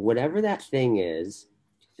say, whatever that thing is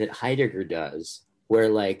that Heidegger does, where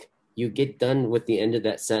like you get done with the end of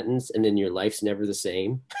that sentence and then your life's never the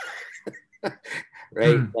same,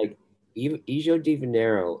 right? Like Ivo de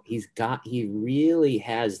Janeiro, he really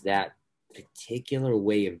has that particular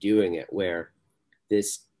way of doing it where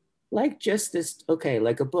this, like just this, okay,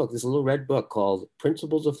 like a book, this little red book called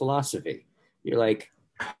Principles of Philosophy. You're like,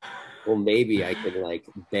 well, maybe I could like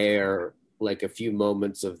bear like a few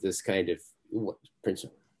moments of this kind of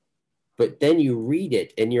principle. But then you read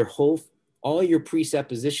it and all your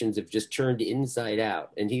presuppositions have just turned inside out.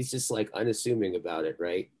 And he's just like unassuming about it,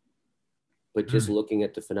 right? But just looking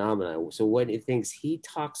at the phenomena. So what he thinks he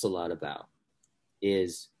talks a lot about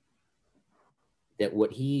is that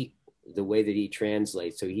the way that he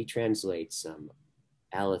translates, so he translates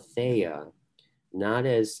aletheia not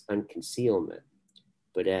as unconcealment,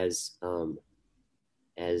 but as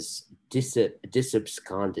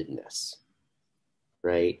disabscondedness,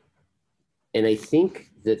 right? And I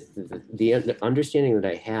think that the understanding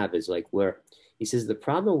that I have is like where he says the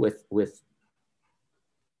problem with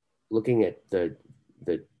looking at the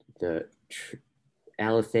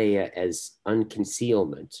aletheia as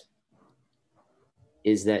unconcealment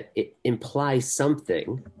is that it implies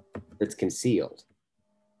something that's concealed.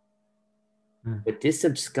 But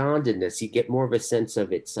disabscondedness, you get more of a sense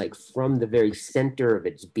of it's like from the very center of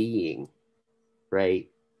its being, right?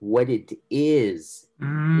 What it is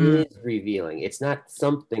revealing. It's not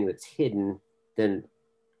something that's hidden, then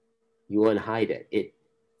you unhide it. It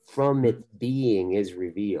from its being is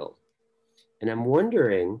revealed. And I'm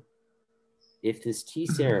wondering if this tea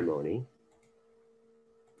ceremony,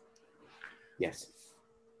 yes.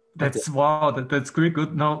 That's wow, that's really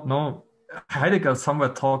good. No, Heidegger somewhere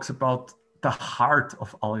talks about the heart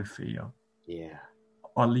of aletheia. Yeah.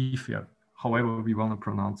 Or aletheia, however we want to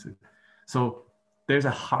pronounce it. So there's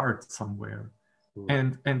a heart somewhere.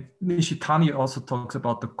 And Nishitani also talks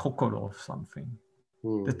about the kokoro of something.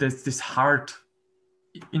 That there's this heart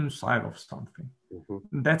inside of something.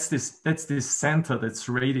 That's this center that's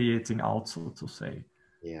radiating out, so to say.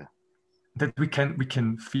 Yeah. that we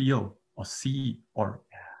can feel or see, or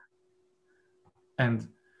and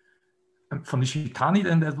for Nishitani,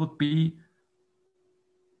 then that would be,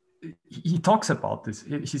 he talks about this.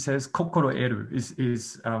 He says kokoro eru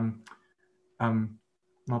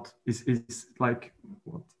not is like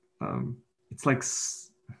what, it's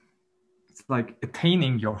like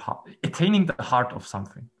attaining your heart, attaining the heart of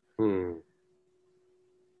something.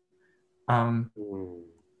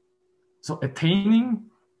 So attaining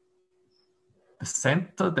the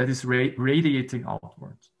center that is radiating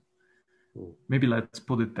outwards. Maybe let's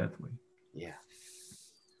put it that way. Yeah.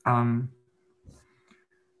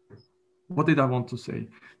 What did I want to say?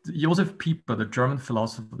 Josef Pieper, the German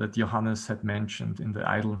philosopher that Johannes had mentioned in the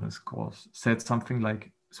idleness course, said something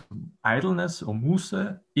like, so idleness or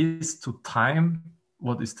Muße is to time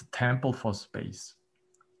what is the temple for space.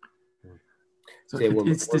 So say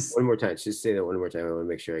one more time. Just say that one more time. I want to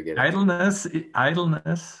make sure I get it.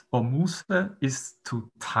 Idleness or Muße is to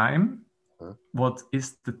time what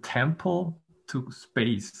is the temple to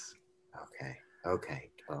space. Okay.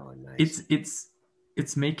 Oh, nice.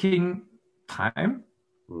 It's making time.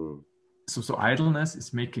 So idleness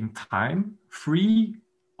is making time free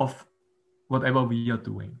of whatever we are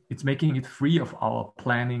doing. It's making it free of our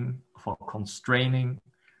planning, of our constraining,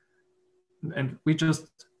 and we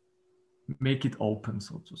just make it open,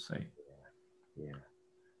 so to say. Yeah.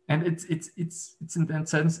 And it's in that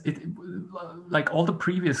sense, it like all the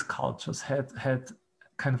previous cultures had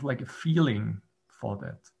kind of like a feeling for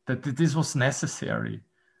that this was necessary.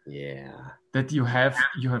 Yeah. That you have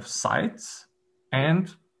sites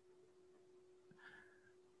and,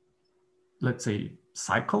 let's say,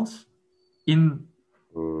 cycles in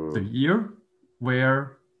the year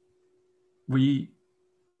where we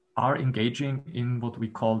are engaging in what we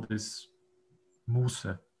call this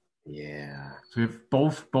Muße. Yeah. So we have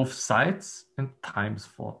both sites and times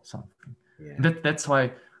for something. Yeah. And that's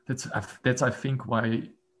why I think why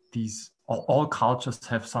these all cultures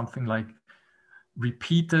have something like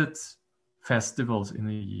repeated festivals in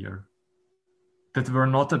a year that were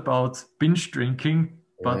not about binge drinking,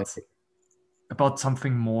 but about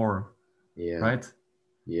something more. Yeah. Right?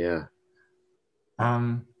 Yeah.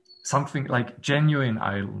 Something like genuine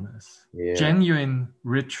idleness, genuine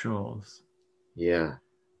rituals. Yeah.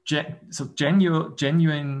 So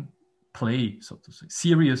genuine play, so to say,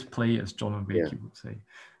 serious play, as John Mbeki would say.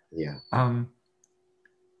 Yeah.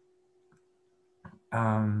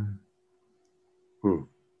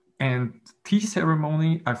 And tea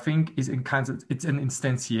ceremony, I think, is it's an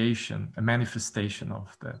instantiation, a manifestation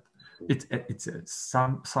of that. It's a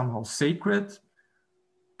somehow sacred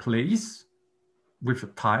place with a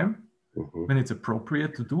time when it's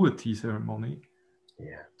appropriate to do a tea ceremony.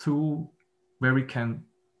 Yeah. To where we can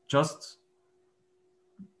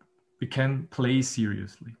play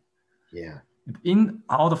seriously. Yeah. And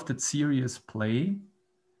out of that serious play,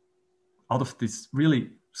 out of this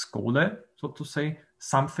really skole, so to say,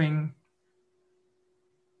 something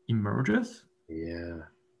emerges. Yeah.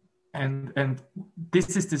 And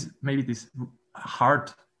this is this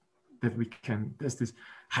heart that we can. There's this,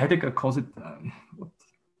 Heidegger calls it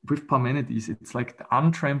with Parmenides. It's like the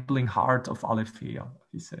untrembling heart of Aletheia,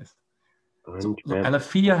 he says. So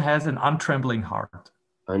Aletheia has an untrembling heart.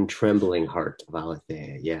 Untrembling heart of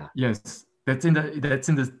Aletheia, yeah. Yes, that's in the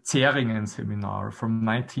Zeringen seminar from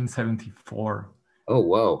 1974. Oh,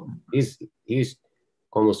 whoa! He's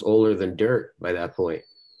almost older than dirt by that point.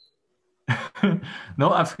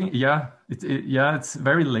 No, I think it's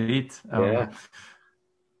very late.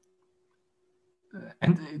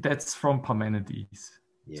 And that's from Parmenides.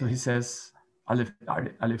 Yeah. So he says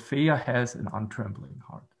Aletheia has an untrembling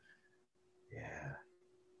heart. Yeah.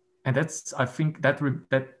 And I think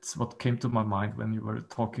that's what came to my mind when you were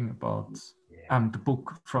talking about the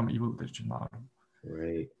book From Evil to Gennaro.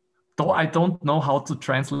 Right. Though I don't know how to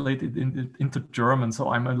translate it into German, so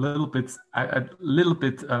I'm a little bit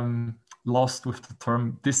lost with the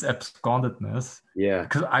term disabscondedness. Yeah.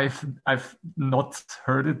 Because I've not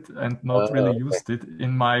heard it and not really used it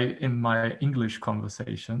in my English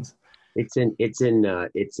conversations. It's in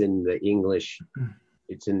the English.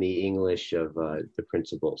 It's in the English of the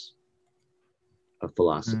principles of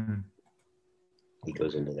philosophy. He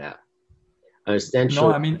goes into that. Essentially,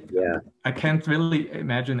 no, I mean, I can't really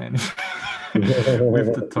imagine anything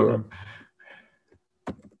with the term.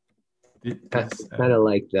 It's kind of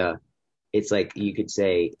like it's like you could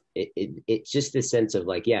say it's just the sense of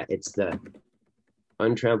like, it's the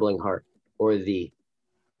untrembling heart, or the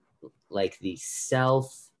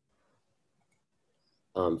self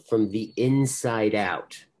from the inside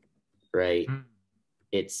out, right?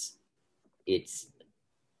 It's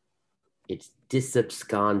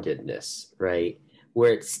disabscondedness, right?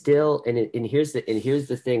 Where it's still, and here's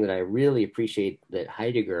the thing that I really appreciate, that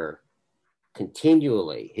Heidegger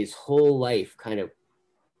continually, his whole life, kind of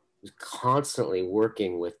was constantly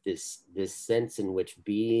working with this sense in which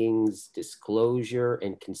being's disclosure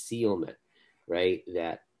and concealment, right?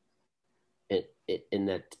 That in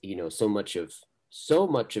that, you know, so much of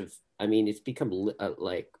I mean, it's become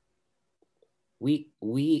like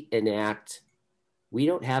we enact, we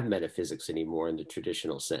don't have metaphysics anymore in the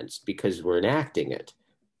traditional sense because we're enacting it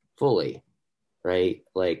fully, right?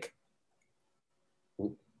 Like,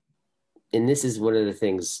 and this is one of the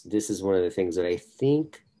things that I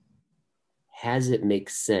think has it make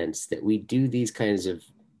sense that we do these kinds of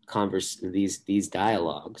these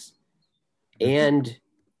dialogues, and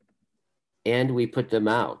we put them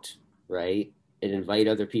out, right, and invite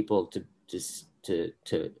other people to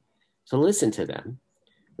listen to them,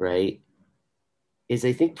 right? Is,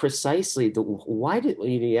 I think, precisely the why did,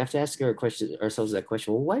 you know, you have to ask ourselves that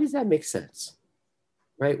question. Well, why does that make sense,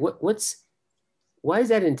 right? Why is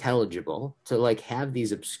that intelligible to like have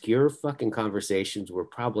these obscure fucking conversations where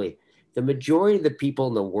probably the majority of the people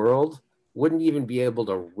in the world wouldn't even be able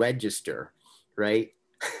to register, right?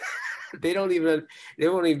 they won't even be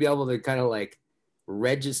able to kind of like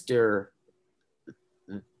register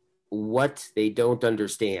what they don't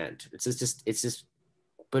understand. It's just,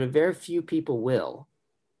 but a very few people will,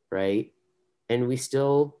 right? And we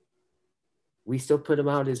still put them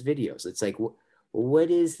out as videos. It's like,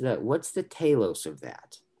 what's the telos of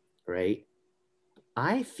that, right?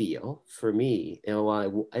 I feel, for me, you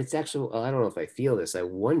know, it's actually, I don't know if I feel this. I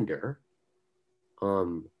wonder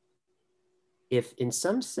if, in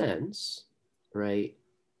some sense, right,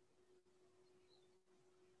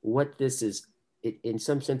 what this is, in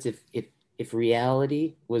some sense, if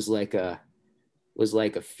reality was like a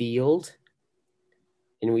field,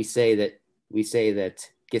 and we say that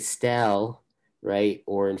Gestalt, right,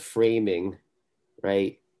 or in framing,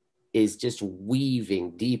 right, is just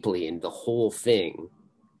weaving deeply in the whole thing.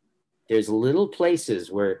 There's little places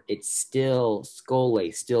where it's still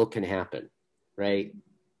skole still can happen, right?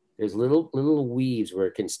 There's little weaves where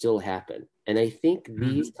it can still happen. And I think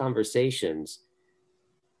these conversations,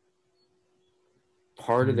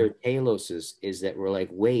 part of their telos is that we're like,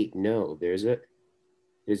 wait, no, there's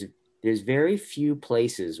very few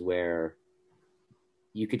places where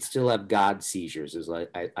you could still have God seizures, as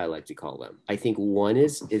I like to call them. I think one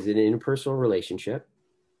is an interpersonal relationship.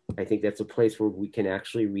 I think that's a place where we can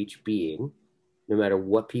actually reach being, no matter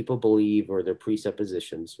what people believe or their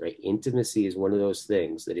presuppositions, right? Intimacy is one of those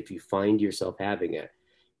things that if you find yourself having it,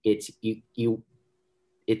 it's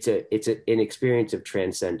an experience of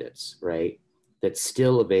transcendence, right? That's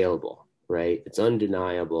still available, right? It's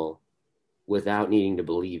undeniable without needing to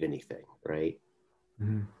believe anything, right?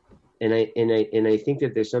 Mm-hmm. And I think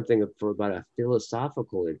that there's something about a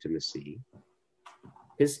philosophical intimacy,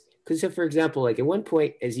 because for example, like at one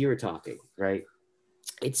point, as you were talking, right,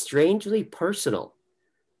 it's strangely personal.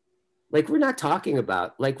 Like we're not talking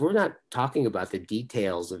about the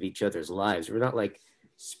details of each other's lives. We're not like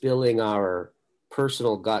spilling our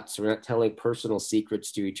personal guts. We're not telling personal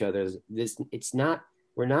secrets to each other.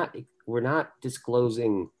 We're not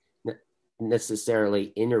disclosing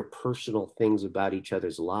necessarily interpersonal things about each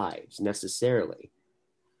other's lives necessarily.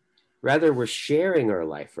 Rather, we're sharing our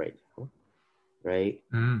life right now, right?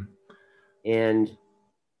 And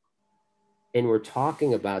we're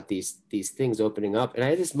talking about these things opening up. And I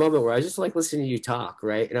had this moment where I was just like listening to you talk,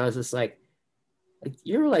 right? And I was just like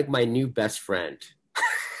you're like my new best friend.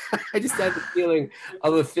 I just had the feeling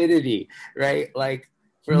of affinity, right? Like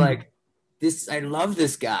for like this, I love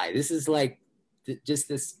this guy. This is like just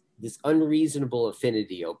this unreasonable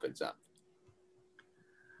affinity opens up.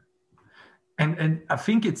 And I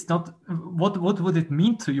think it's not, what would it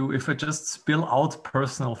mean to you if I just spill out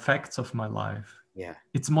personal facts of my life? Yeah.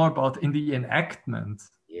 It's more about in the enactment,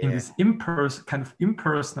 in this kind of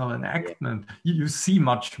impersonal enactment, you see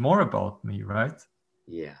much more about me, right?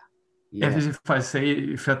 Yeah. If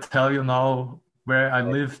I tell you now where I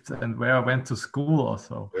lived and where I went to school or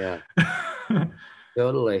so. Yeah.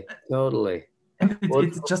 Totally. And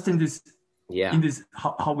it's just in this,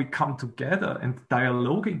 how we come together and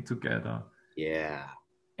dialoguing together. Yeah.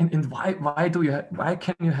 And why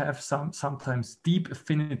can you have sometimes deep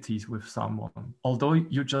affinities with someone, although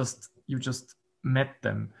you just met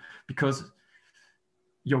them? Because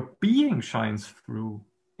your being shines through,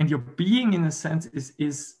 and your being, in a sense,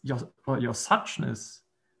 is your suchness.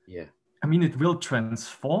 Yeah. I mean, it will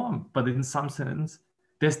transform, but in some sense,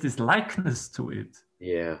 there's this likeness to it.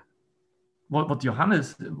 Yeah. What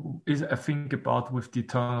Johannes is, I think, about with the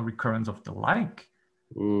eternal recurrence of the like.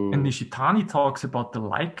 And Mm, Nishitani talks about the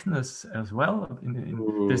likeness as well.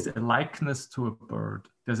 mm, There's a likeness to a bird.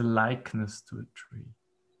 There's a likeness to a tree.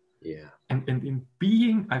 yeah. And in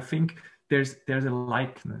being, I think there's a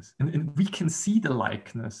likeness, and we can see the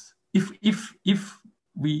likeness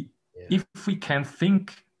we Yeah. if we can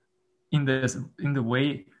think in the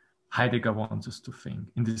way Heidegger wants us to think,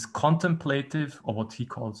 in this contemplative, or what he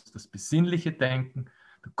calls das besinnliche Denken,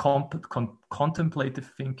 the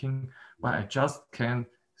contemplative thinking, where I just can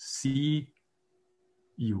see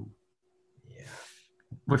you Yeah.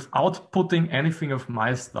 without putting anything of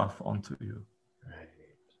my stuff onto you. Right.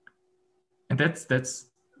 And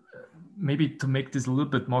that's maybe to make this a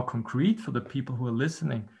little bit more concrete for the people who are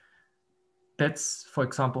listening. That's, for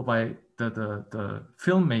example, why the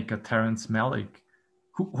filmmaker Terence Malick,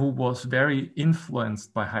 who was very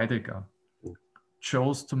influenced by Heidegger, Mm,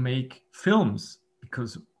 chose to make films,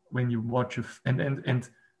 because when you watch and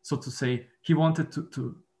so to say, he wanted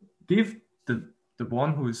to give the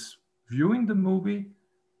one who is viewing the movie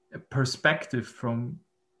a perspective from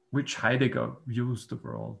which Heidegger views the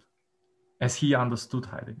world as he understood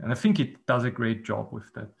Heidegger. And I think it does a great job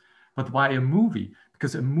with that. But why a movie?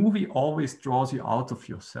 Because a movie always draws you out of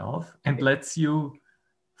yourself and lets you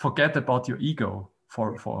forget about your ego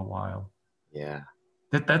for a while. yeah.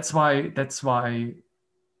 That's why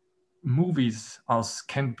movies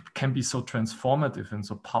can be so transformative and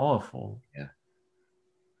so powerful. Yeah.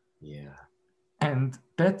 Yeah. And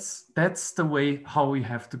that's the way how we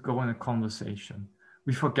have to go in a conversation.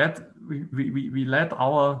 We forget, we let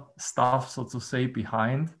our stuff, so to say,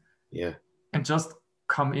 behind, Yeah. and just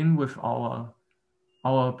come in with our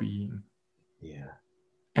being. Yeah.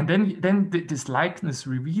 And then this likeness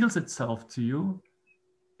reveals itself to you.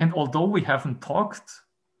 And although we haven't talked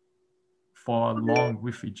for long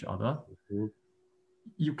with each other, Mhm.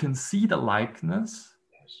 you can see the likeness,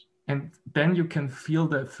 Yes. and then you can feel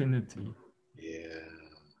the affinity. Yeah.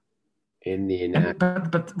 In the And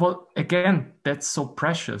enact. but well, again, that's so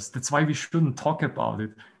precious. That's why we shouldn't talk about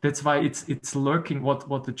it. That's why it's lurking,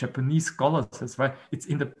 what the Japanese scholar says, right? It's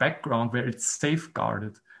in the background where it's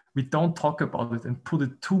safeguarded. We don't talk about it and put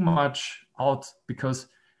it too much out, because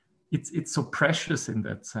it's so precious in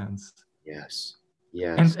that sense. Yes.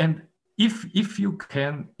 Yes. And if you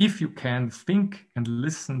can think and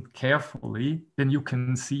listen carefully, then you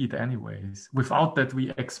can see it anyways. Without that,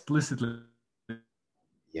 we explicitly.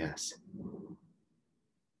 Yes.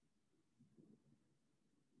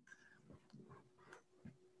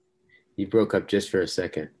 You broke up just for a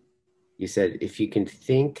second. You said if you can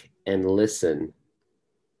think and listen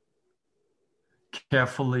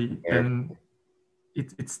Carefully, then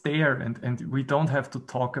carefully. it's there, and we don't have to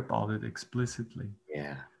talk about it explicitly.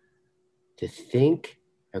 Yeah. To think.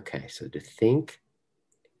 Okay. So to think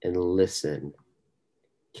and listen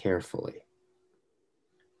carefully.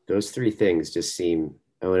 Those three things just seem.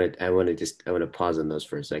 I want to pause on those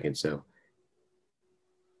for a second. So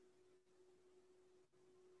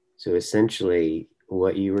essentially,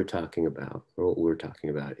 what you were talking about, or what we're talking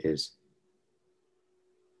about, is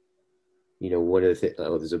one of the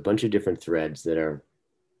there's a bunch of different threads that are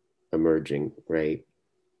emerging, right?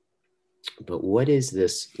 But what is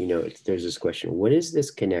this? There's this question: what is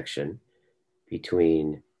this connection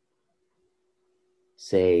between,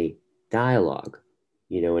 say, dialogue,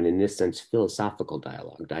 and in this sense, philosophical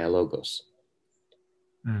dialogue, dialogos,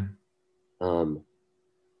 Mm. um,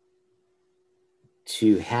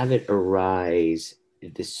 to have it arise,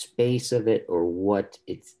 the space of it, or what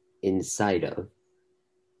it's inside of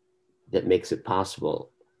that makes it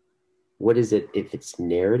possible. What is it if it's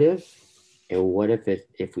narrative, and what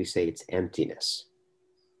if we say it's emptiness,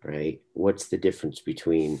 right? What's the difference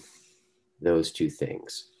between those two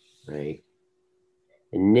things, right?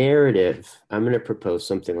 A narrative, I'm going to propose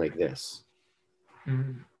something like this,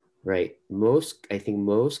 Mm. right? I think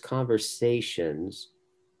most conversations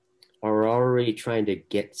are already trying to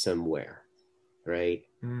get somewhere, right?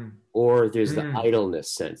 Mm. Or there's the Mm.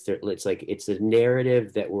 idleness sense. It's like it's a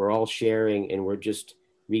narrative that we're all sharing and we're just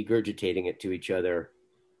regurgitating it to each other,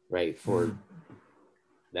 right? For Mm.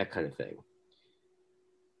 that kind of thing.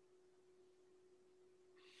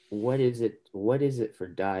 What is it for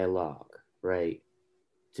dialogue, right?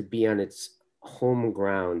 To be on its home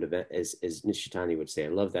ground of, as Nishitani would say. I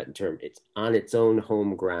love that term. It's on its own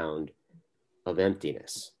home ground of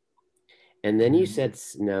emptiness. And then you Mm. said,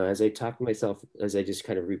 no, as I talked to myself, as I just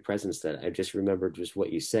kind of represenced that, I just remembered just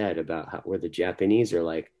what you said about where the Japanese are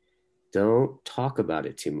like, don't talk about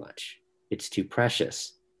it too much. It's too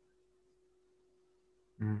precious.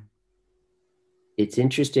 Mm. It's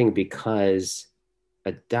interesting because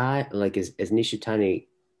like as Nishitani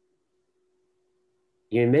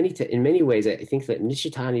in many ways, I think that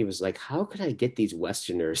Nishitani was like, how could I get these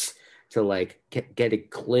Westerners to like get a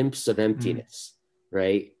glimpse of Mm, emptiness,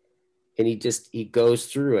 right? And he goes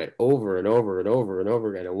through it over and over and over and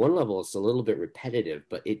over again. On one level, it's a little bit repetitive,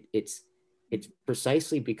 but it's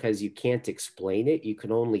precisely because you can't explain it, you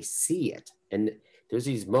can only see it. And there's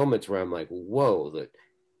these moments where I'm like, whoa, that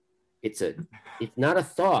it's a it's not a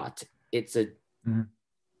thought, it's a mm,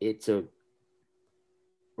 it's a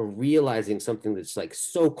realizing something that's like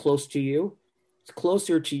so close to you. It's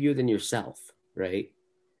closer to you than yourself, right?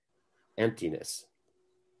 Emptiness.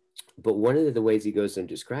 But one of the ways he goes and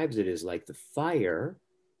describes it is like the fire,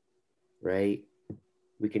 right?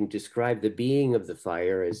 We can describe the being of the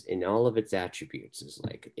fire as in all of its attributes, as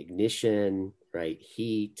like ignition, right?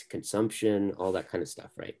 Heat, consumption, all that kind of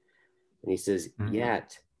stuff, right? And he says, mm,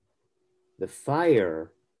 yet the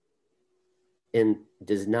fire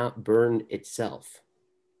does not burn itself,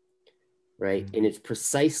 right? mm, And it's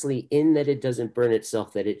precisely in that it doesn't burn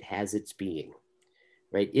itself that it has its being,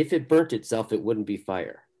 right? If it burnt itself, it wouldn't be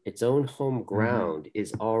fire. Its own home mm, ground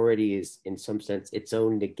is already is in some sense its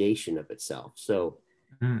own negation of itself. So,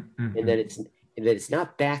 mm, mm, and mm, that it's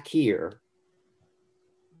not back here,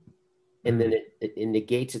 and then mm, it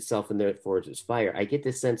negates itself, and therefore it's fire. I get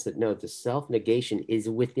the sense that no, the self negation is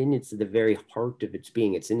within its the very heart of its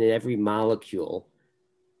being. It's in every molecule.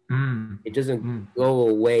 mm, It doesn't mm, go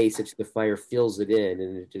away such the fire fills it in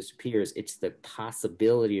and it disappears. It's the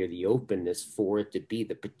possibility or the openness for it to be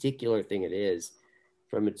the particular thing it is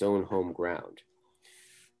from its own home ground.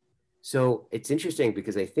 So it's interesting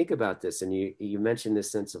because I think about this, and you mentioned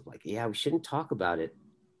this sense of like, yeah, we shouldn't talk about it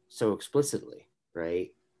so explicitly, right?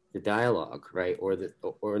 The dialogue, right, or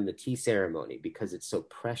in the tea ceremony because it's so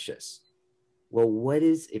precious. Well, what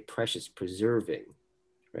is it precious preserving,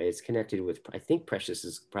 right? It's connected with, I think precious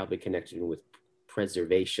is probably connected with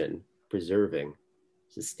preservation, preserving,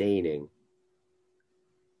 sustaining.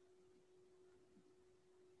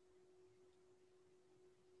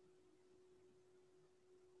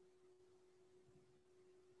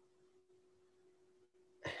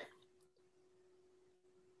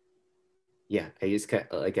 Yeah, I just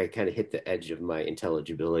I kind of hit the edge of my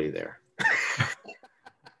intelligibility there.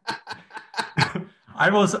 I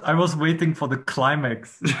was waiting for the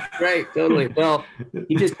climax. Right, totally. Well,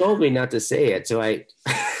 you just told me not to say it, so I.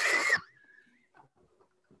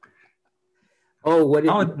 Oh, what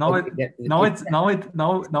now it? it now it now it's now it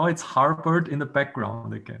now now it's harbored in the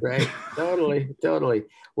background again. Right, totally, totally.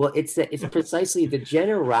 Well, it's precisely the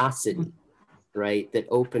generosity, right, that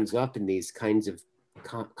opens up in these kinds of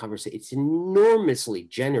conversations. It's enormously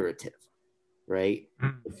generative, right?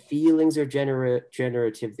 Mm, The feelings are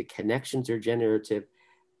generative, the connections are generative,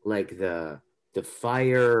 like the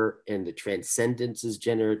fire and the transcendence is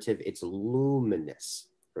generative. It's luminous,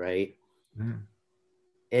 right? mm,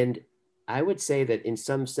 And I would say that in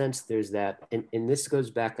some sense there's that, and this goes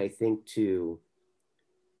back, I think, to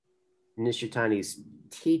Nishitani's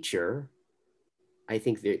teacher. I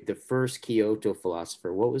think the first Kyoto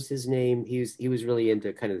philosopher, what was his name? He was really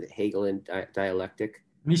into kind of the Hegelian dialectic.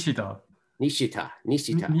 Nishida. Nishita.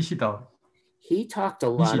 Nishida. He talked a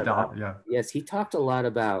lot Nishida. about, Yeah. yes, he talked a lot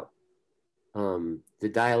about the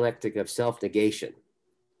dialectic of self-negation,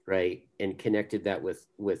 right? And connected that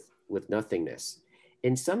with nothingness.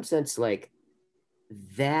 In some sense, like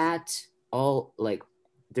that all like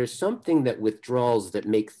there's something that withdraws that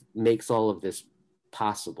makes all of this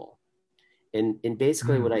possible. And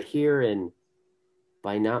basically what Mm, I hear in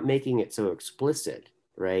by not making it so explicit,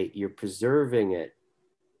 right? You're preserving it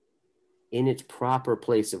in its proper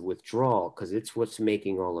place of withdrawal because it's what's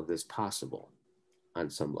making all of this possible on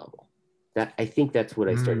some level. That I think that's what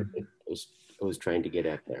I started. mm. I was trying to get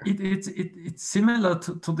at there. It's similar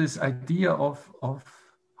to this idea of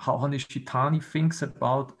how Nishitani thinks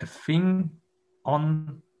about a thing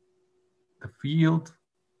on the field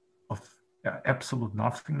of absolute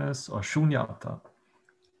nothingness or shunyata,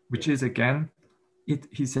 which Yeah, is again,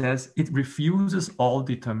 he says it refuses all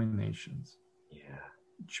determinations, yeah,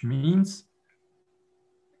 which means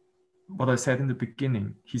what I said in the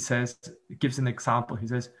beginning. He says, gives an example. He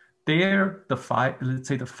says, there the fire, let's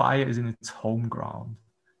say the fire is in its home ground.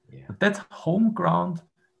 yeah, But that home ground,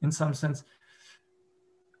 in some sense,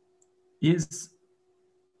 is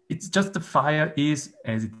it's just the fire is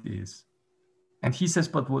as it is. And he says,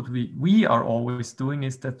 but what we are always doing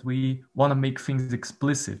is that we want to make things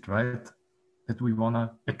explicit, right? That we want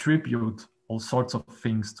to attribute all sorts of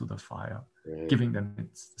things to the fire, right, giving them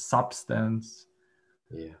its substance,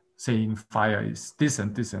 yeah, saying fire is this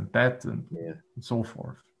and this and that, and yeah, so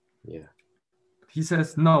forth. yeah, He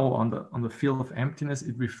says, no, on the field of emptiness,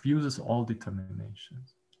 it refuses all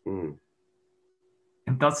determinations. mm,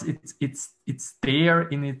 does it's there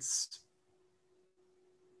in its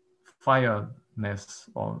fireness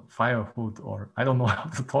or firehood, or I don't know how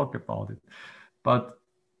to talk about it, but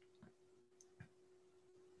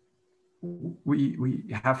we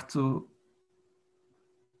have to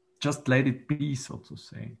just let it be, so to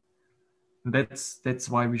say. And that's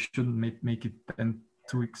why we shouldn't make it then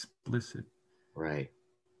too explicit. Right.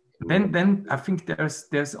 Then I think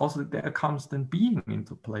there's also, there comes then being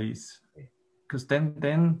into place, because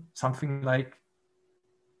then something like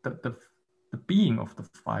the being of the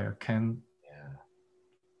fire can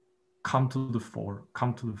come to the fore.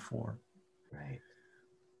 Right.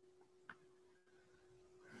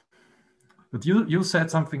 But you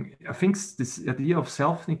said something. I think this idea of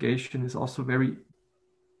self-negation is also very.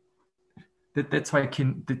 That's why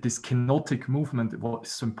this kenotic movement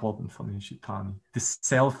was so important for Nishitani. This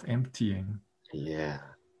self-emptying. Yeah.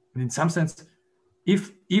 And in some sense,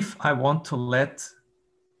 if I want to let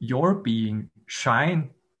your being shine,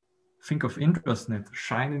 think of interestness,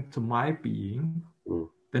 shine into my being,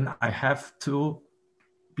 then I have to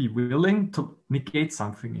be willing to negate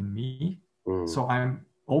something in me. So I'm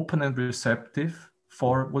open and receptive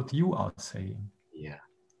for what you are saying. Yeah.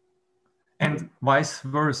 And vice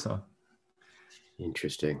versa.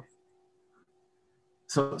 Interesting.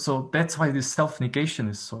 So that's why this self-negation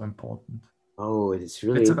is so important. Oh, it's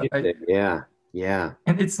really interesting. Yeah. Yeah.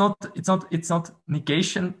 And it's not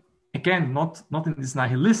negation, again, not in this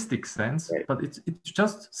nihilistic sense, Right. but it's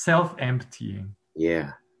just self-emptying.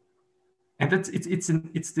 Yeah. And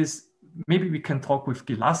it's this, maybe we can talk with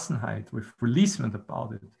Gelassenheit, with releasement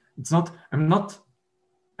about it. I'm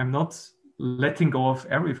not letting go of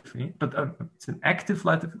everything, but it's an active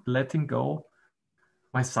letting go.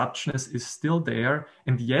 My suchness is still there,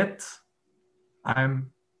 and yet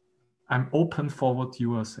I'm open for what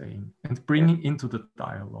you are saying and bringing into the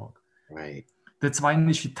dialogue. Right. That's why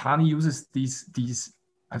Nishitani uses these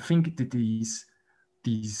I think these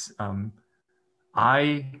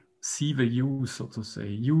I see the you, so to say.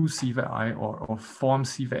 You see the I, or form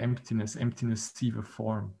see the emptiness, emptiness see the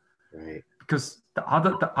form. Right. Because the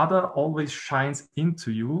other always shines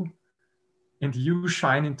into you, and you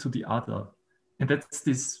shine into the other. And that's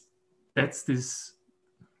this I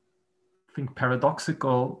think,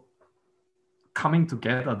 paradoxical coming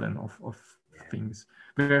together then of things,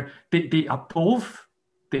 where they are both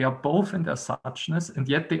in their suchness, and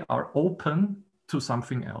yet they are open to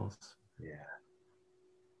something else. Yeah.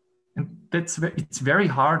 And it's very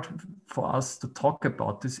hard for us to talk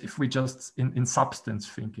about this if we just in substance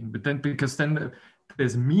thinking, but then, because then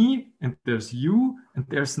there's me and there's you, and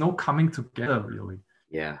there's no coming together really.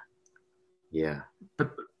 Yeah. Yeah.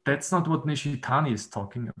 But that's not what Nishitani is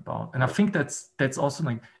talking about. And I think that's also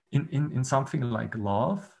like in something like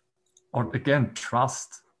love, or again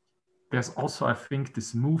trust, there's also, I think,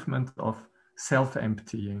 this movement of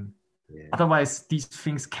self-emptying. Yeah. Otherwise these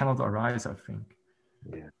things cannot arise, I think.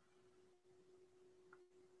 Yeah.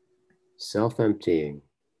 Self-emptying.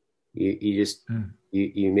 You just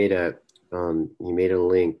you made a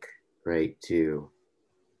link, right, to,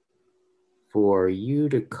 for you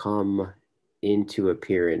to come into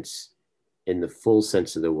appearance in the full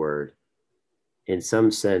sense of the word. In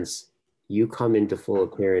some sense, you come into full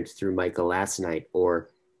appearance through my Gelassenheit,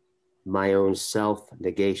 or my own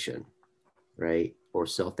self-negation, right? Or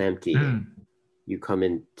self-emptying. You come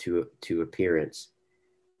into appearance.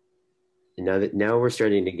 And now we're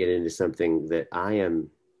starting to get into something that I am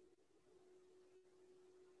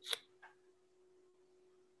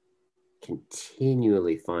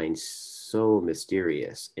continually find so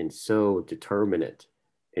mysterious and so determinate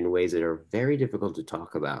in ways that are very difficult to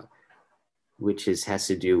talk about, which has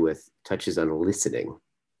to do with, touches on listening,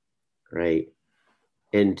 right?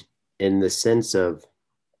 And in the sense of,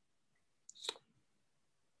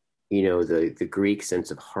 the Greek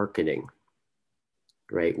sense of hearkening,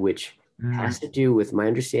 right? Which has to do with my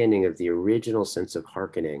understanding of the original sense of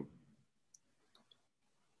hearkening,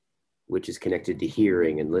 which is connected to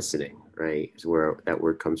hearing and listening, right? Is where that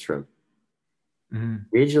word comes from.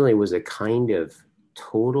 Originally was a kind of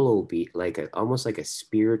total almost like a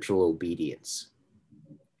spiritual obedience,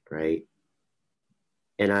 right?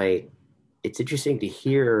 And it's interesting to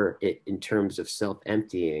hear it in terms of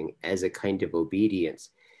self-emptying as a kind of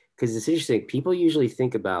obedience, because it's interesting. People usually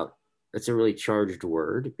think about, that's a really charged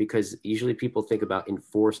word, because usually people think about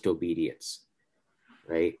enforced obedience,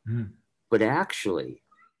 right? But actually,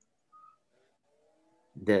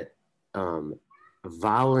 that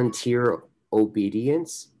volunteer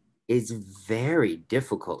obedience is very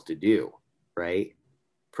difficult to do, right?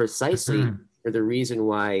 Precisely for the reason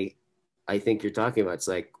why I think you're talking about. It's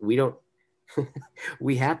like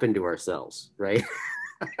we happen to ourselves, right?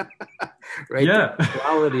 right? Yeah. The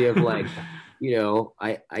quality of like,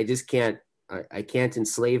 I just can't, I can't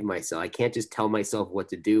enslave myself. I can't just tell myself what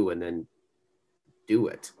to do and then do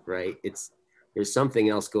it, right? There's something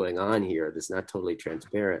else going on here that's not totally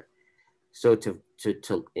transparent. So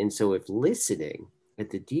and so if listening at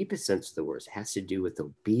the deepest sense of the words has to do with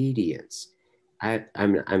obedience,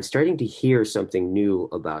 I'm starting to hear something new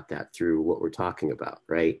about that through what we're talking about,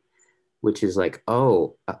 right? Which is like,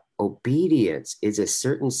 obedience is a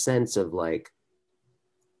certain sense of like,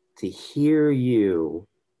 to hear you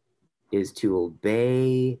is to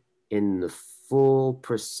obey in the full,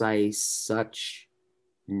 precise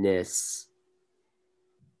suchness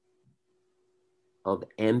of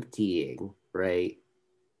emptying, right?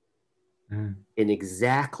 In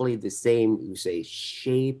exactly the same, you say,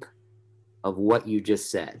 shape of what you just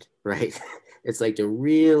said, right? It's like to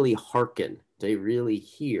really hearken, to really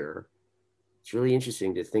hear. It's really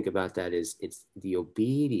interesting to think about that. Is it's the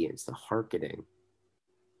obedience, the hearkening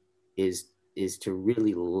is to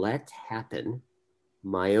really let happen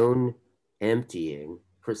my own emptying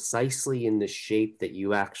precisely in the shape that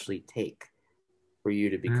you actually take for you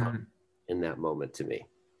to become in that moment to me.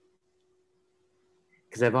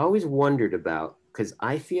 Because I've always wondered about, because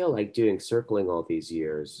I feel like doing circling all these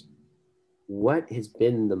years, what has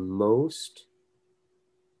been the most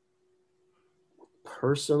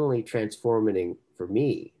personally transforming for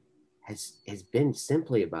me has been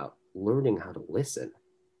simply about learning how to listen,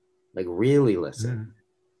 like really listen,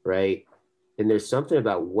 right? And there's something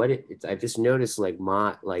about what it's, I've just noticed like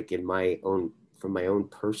in my own, from my own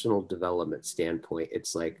personal development standpoint,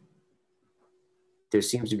 it's like there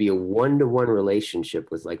seems to be a one-to-one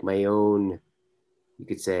relationship with like my own, you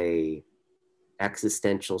could say,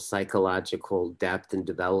 existential psychological depth and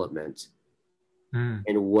development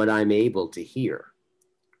and what I'm able to hear,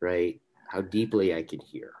 right? How deeply I can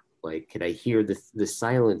hear. Like, can I hear the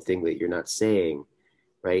silent thing that you're not saying,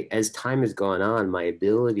 right? As time has gone on, my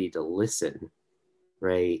ability to listen,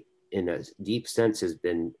 right, in a deep sense has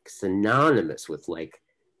been synonymous with like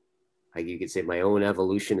you could say my own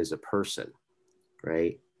evolution as a person,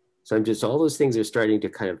 right? So I'm just, all those things are starting to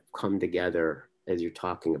kind of come together as you're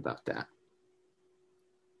talking about that.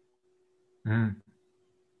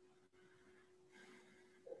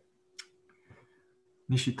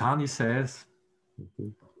 Nishitani says,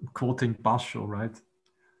 quoting Basho, right?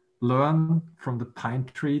 Learn from the pine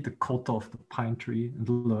tree, the koto of the pine tree, and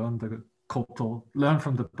learn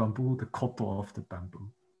from the bamboo, the koto of the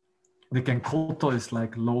bamboo. And again, koto is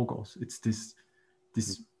like logos. It's this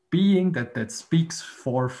being that speaks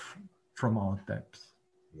forth from our depths.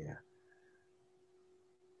 Yeah.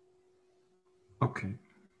 Okay.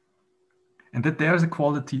 And that there's a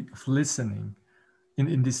quality of listening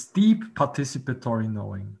in this deep participatory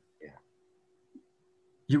knowing. Yeah.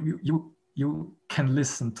 You can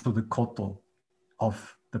listen to the koto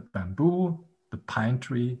of the bamboo, the pine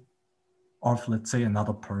tree, of, let's say,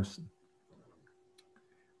 another person.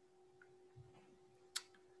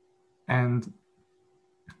 And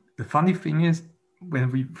the funny thing is,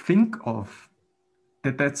 when we think of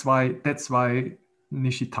that, that's why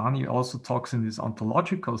Nishitani also talks in this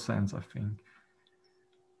ontological sense, I think.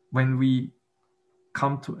 When we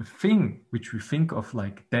come to a thing which we think of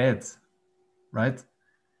like dead, right?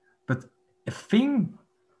 But a thing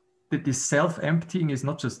that is self-emptying is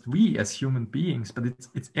not just we as human beings, but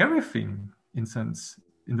it's everything in sense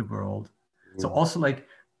in the world. So also like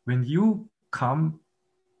when you come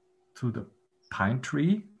to the pine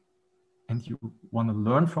tree and you want to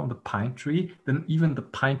learn from the pine tree, then even the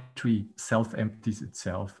pine tree self-empties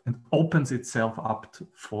itself and opens itself up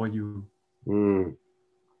for you.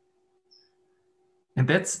 And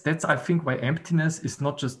that's I think why emptiness is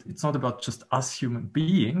not just, it's not about just us human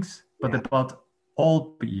beings, but about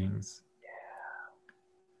all beings.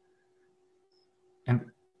 And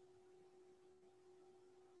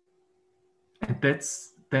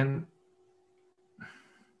that's then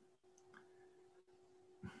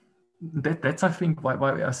that's I think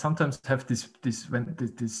why I sometimes have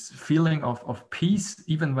this feeling of peace,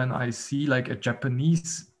 even when I see like a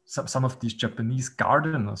Japanese, some of these Japanese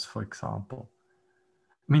gardeners, for example.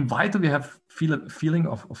 I mean, why do we have feeling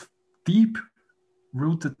of deep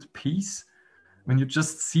rooted peace when you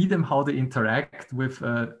just see them, how they interact with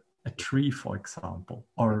a tree, for example,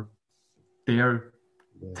 or their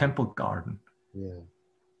temple garden?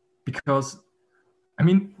 Because I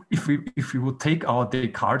mean, if we would take our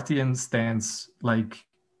Descartesian stance like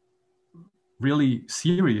really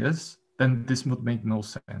serious, then this would make no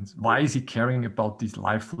sense. Why is he caring about these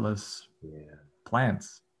lifeless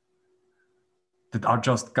plants that are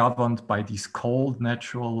just governed by these cold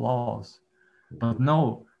natural laws? But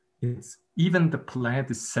no, it's even the plant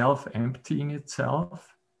is self-emptying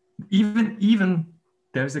itself. Even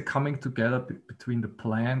there's a coming together between the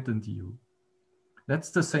plant and you.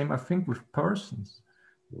 That's the same, I think, with persons.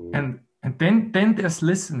 And then there's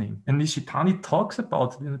listening. And Nishitani talks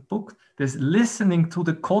about it in the book. There's listening to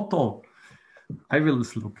the koto. I will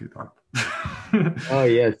just look it up. Oh,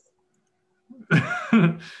 yes.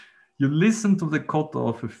 You listen to the koto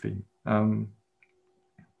of a thing.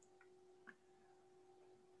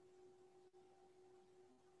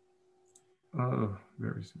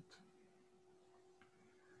 Where is it?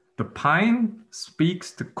 The pine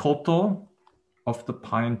speaks the koto of the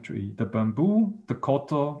pine tree, the bamboo, the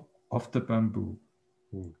koto of the bamboo.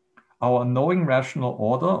 Our knowing rational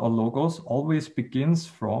order or logos always begins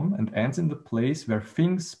from and ends in the place where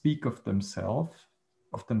things speak of themselves,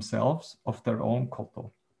 of their own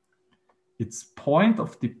koto. Its point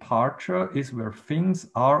of departure is where things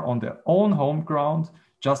are on their own home ground,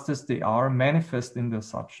 just as they are manifest in their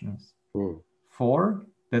suchness. For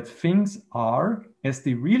that things are as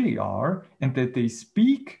they really are, and that they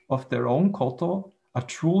speak of their own koto are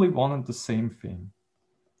truly one and the same thing.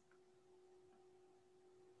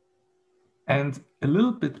 And a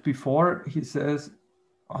little bit before he says,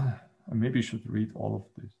 maybe I should read all of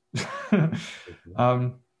this.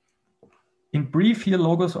 In brief, here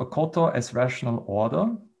logos or koto as rational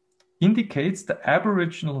order indicates the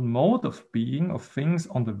aboriginal mode of being of things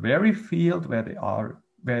on the very field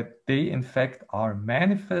where they in fact are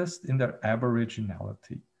manifest in their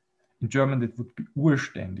aboriginality. In German, it would be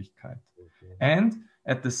Urständigkeit. And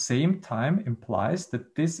at the same time implies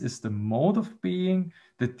that this is the mode of being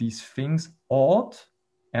that these things ought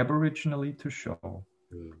aboriginally to show.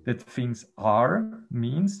 That things are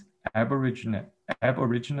means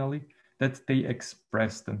aboriginally that they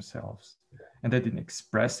express themselves. And that in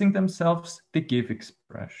expressing themselves, they give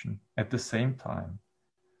expression at the same time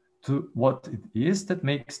to what it is that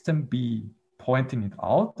makes them be, pointing it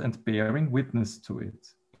out and bearing witness to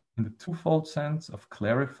it, in the twofold sense of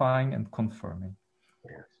clarifying and confirming.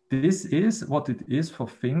 Yes. This is what it is for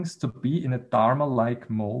things to be in a Dharma-like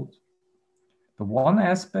mode. The one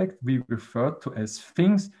aspect we refer to as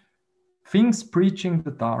things preaching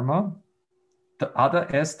the Dharma, the other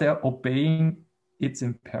as they're obeying its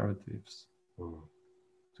imperatives.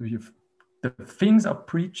 So the things are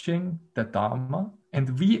preaching the Dharma,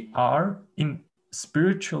 and we are in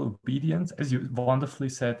spiritual obedience, as you wonderfully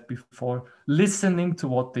said before, listening to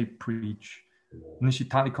what they preach.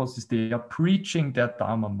 Nishitani calls this, they are preaching their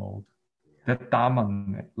Dharma mode, their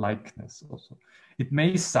Dharma likeness also. It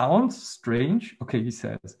may sound strange, okay, he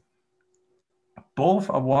says, both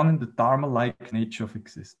are one in the Dharma-like nature of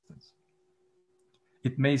existence.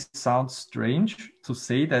 It may sound strange to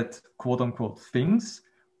say that, quote unquote, things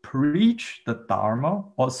preach the Dharma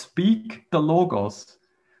or speak the Logos,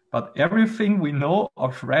 but everything we know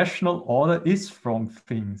of rational order is from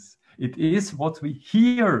things. It is what we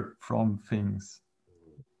hear from things.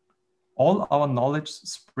 All our knowledge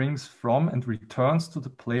springs from and returns to the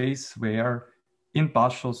place where, in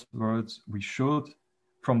Basho's words, we should,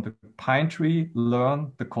 from the pine tree,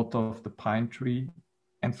 learn the koto of the pine tree,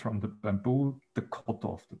 and from the bamboo, the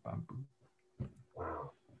koto of the bamboo.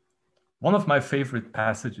 Wow. One of my favorite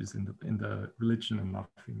passages in the Religion and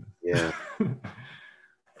Nothingness. Yeah.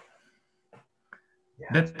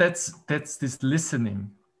 That's this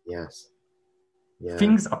listening. Yes. Yeah.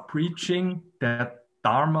 Things are preaching that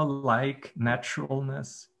Dharma-like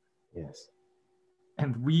naturalness. Yes.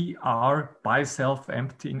 And we are, by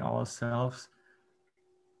self-emptying ourselves,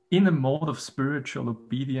 in a mode of spiritual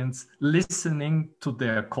obedience, listening to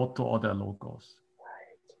their koto or their logos.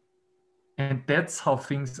 Right. And that's how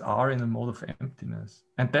things are in a mode of emptiness.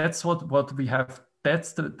 And that's what we have.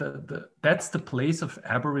 That's the place of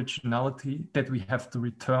aboriginality that we have to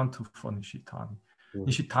return to for Nishitani.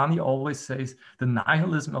 Nishitani always says the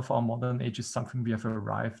nihilism of our modern age is something we have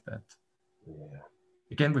arrived at. Yeah.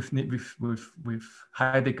 Again, with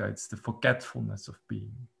Heidegger, it's the forgetfulness of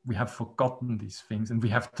being. We have forgotten these things, and we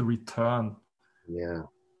have to return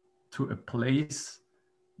to a place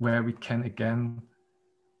where we can again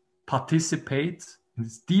participate in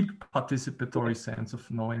this deep participatory sense of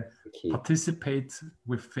knowing, participate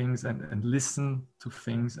with things and listen to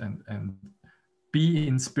things and be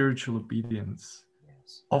in spiritual obedience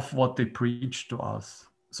of what they preach to us.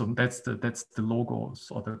 So that's the logos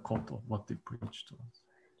or the koto, what they preach to us.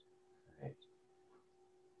 Right.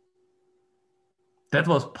 That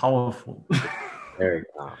was powerful. Very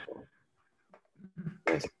powerful.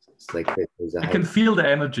 Yes. It's like I can feel the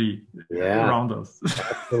energy around us.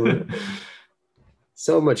 Absolutely.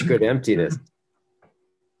 So much good emptiness.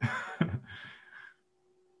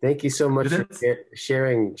 Thank you so much for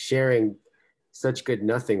sharing such good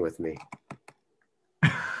nothing with me.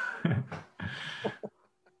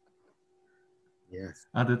 Yes.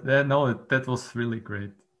 That was really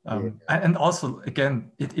great. Yeah. And also,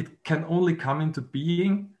 again, it can only come into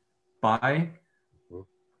being by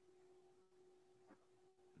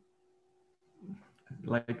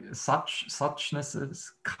like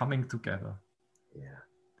suchnesses coming together. Yeah.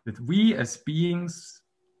 That we as beings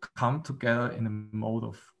come together in a mode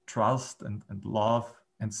of trust and love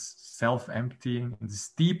and self-emptying in this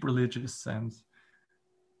deep religious sense.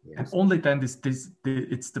 Yes. And only then it's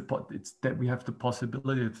that we have the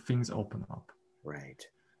possibility that things open up. Right.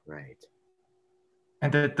 Right.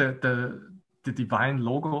 And that the divine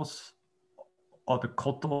logos or the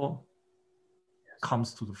koto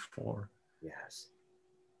comes to the fore. Yes.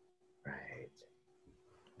 Right.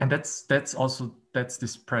 And that's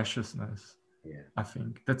this preciousness. Yeah. I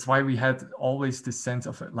think that's why we had always this sense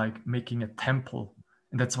of like making a temple,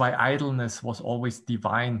 and that's why idleness was always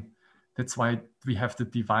divine. That's why we have the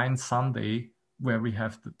divine Sunday, where we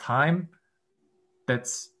have the time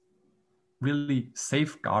that's really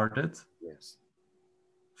safeguarded. Yes.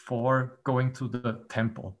 For going to the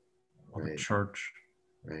temple or Right. the church.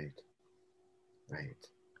 Right. Right.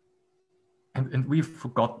 And we've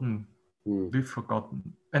forgotten. We've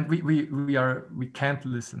forgotten. And we can't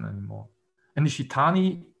listen anymore. And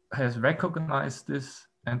Nishitani has recognized this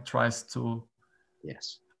and tries to.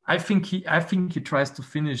 Yes. I think he tries to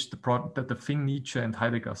finish the thing Nietzsche and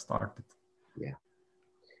Heidegger started. Yeah.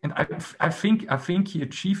 And I think he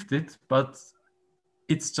achieved it, but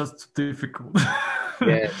it's just difficult.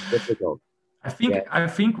 Yeah, it's difficult.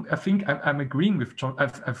 I'm agreeing with John.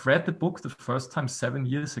 I've read the book the first time 7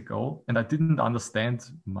 years ago, and I didn't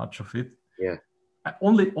understand much of it. Yeah. I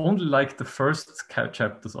only like the first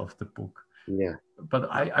chapters of the book. Yeah. But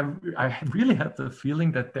I really had the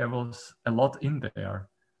feeling that there was a lot in there.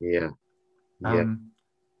 Yeah. Yeah. And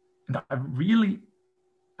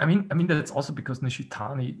I mean that's also because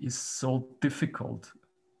Nishitani is so difficult,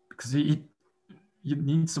 because you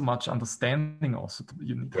need so much understanding also.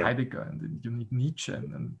 You need Heidegger, and you need Nietzsche,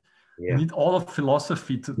 and you need all of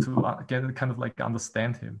philosophy to get kind of like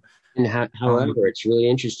understand him. And however, it's really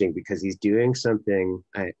interesting because he's doing something,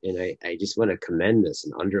 I just want to commend this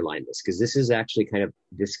and underline this, because this is actually kind of,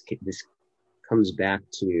 this comes back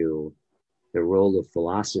to the role of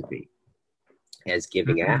philosophy as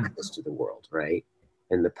giving access to the world, right?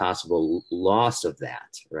 And the possible loss of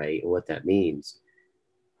that, right? And what that means.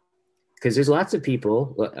 Because there's lots of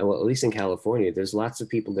people, well, at least in California, there's lots of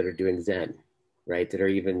people that are doing Zen, right? That are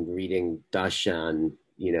even reading Dashan,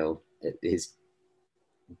 his.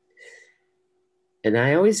 And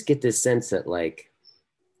I always get this sense that, like,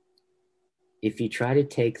 if you try to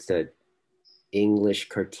take the English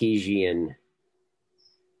Cartesian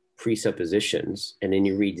presuppositions and then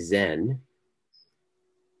you read Zen,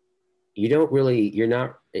 you're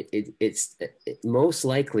not, most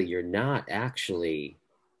likely you're not actually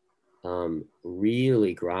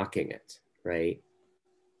really grokking it, right?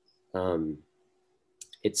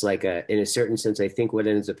 It's like in a certain sense, I think what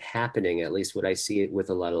ends up happening, at least what I see it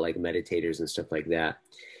with a lot of like meditators and stuff like that,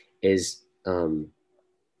 is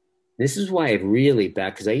this is why I've really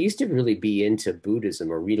because I used to really be into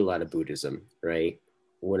Buddhism or read a lot of Buddhism, right?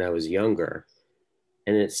 When I was younger.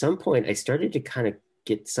 And at some point I started to kind of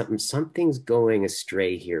get something's going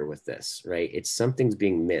astray here with this, right? Something's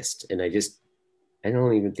being missed. And I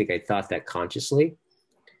don't even think I thought that consciously.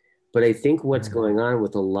 But I think what's going on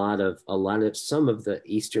with a lot of some of the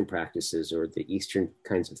Eastern practices or the Eastern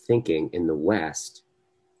kinds of thinking in the West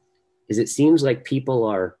is it seems like people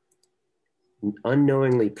are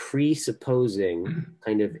unknowingly presupposing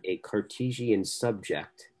kind of a Cartesian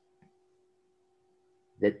subject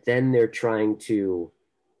that then they're trying to,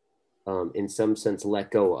 in some sense,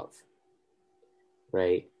 let go of,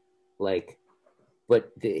 right? Like,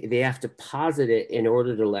 but they have to posit it in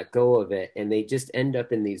order to let go of it. And they just end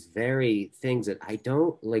up in these very things that I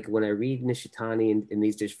don't like. When I read Nishitani and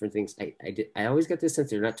these different things, I always get this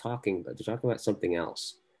sense they're not talking, but they're talking about something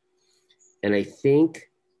else. And I think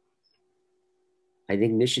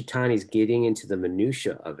Nishitani is getting into the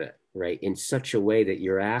minutia of it, right? In such a way that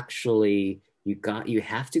you're actually, you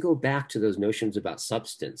have to go back to those notions about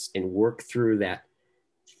substance and work through that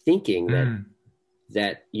thinking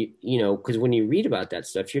that because when you read about that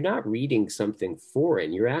stuff, you're not reading something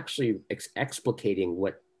foreign. You're actually explicating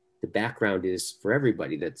what the background is for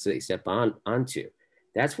everybody that they step onto.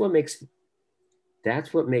 That's what makes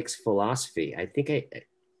philosophy. I think I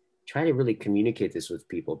try to really communicate this with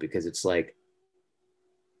people, because it's like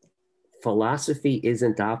philosophy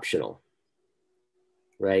isn't optional,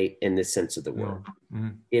 right? In the sense of the world.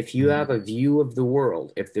 If you have a view of the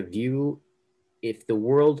world, if the view if the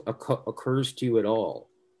world occurs to you at all,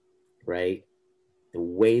 right? The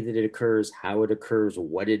way that it occurs, how it occurs,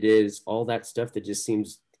 what it is, all that stuff that just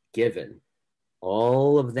seems given,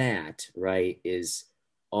 all of that, right, is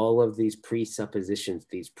all of these presuppositions,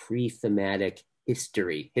 these pre-thematic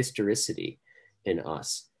historicity in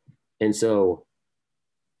us. And so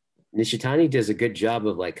Nishitani does a good job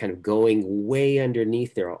of like kind of going way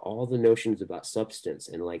underneath there, all the notions about substance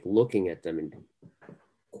and like looking at them and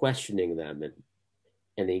questioning them,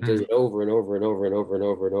 and he does it over and over and over and over and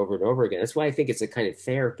over and over and over again. That's why I think it's a kind of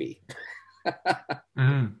therapy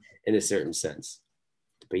in a certain sense.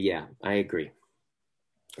 But yeah, I agree.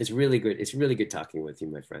 It's really good. It's really good talking with you,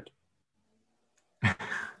 my friend.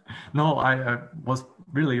 No, I was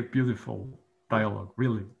really a beautiful dialogue,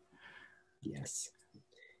 really. Yes.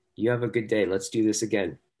 You have a good day. Let's do this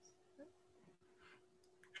again.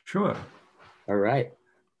 Sure. All right.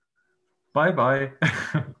 Bye-bye.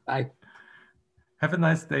 Bye. Have a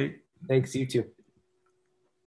nice day. Thanks, you too.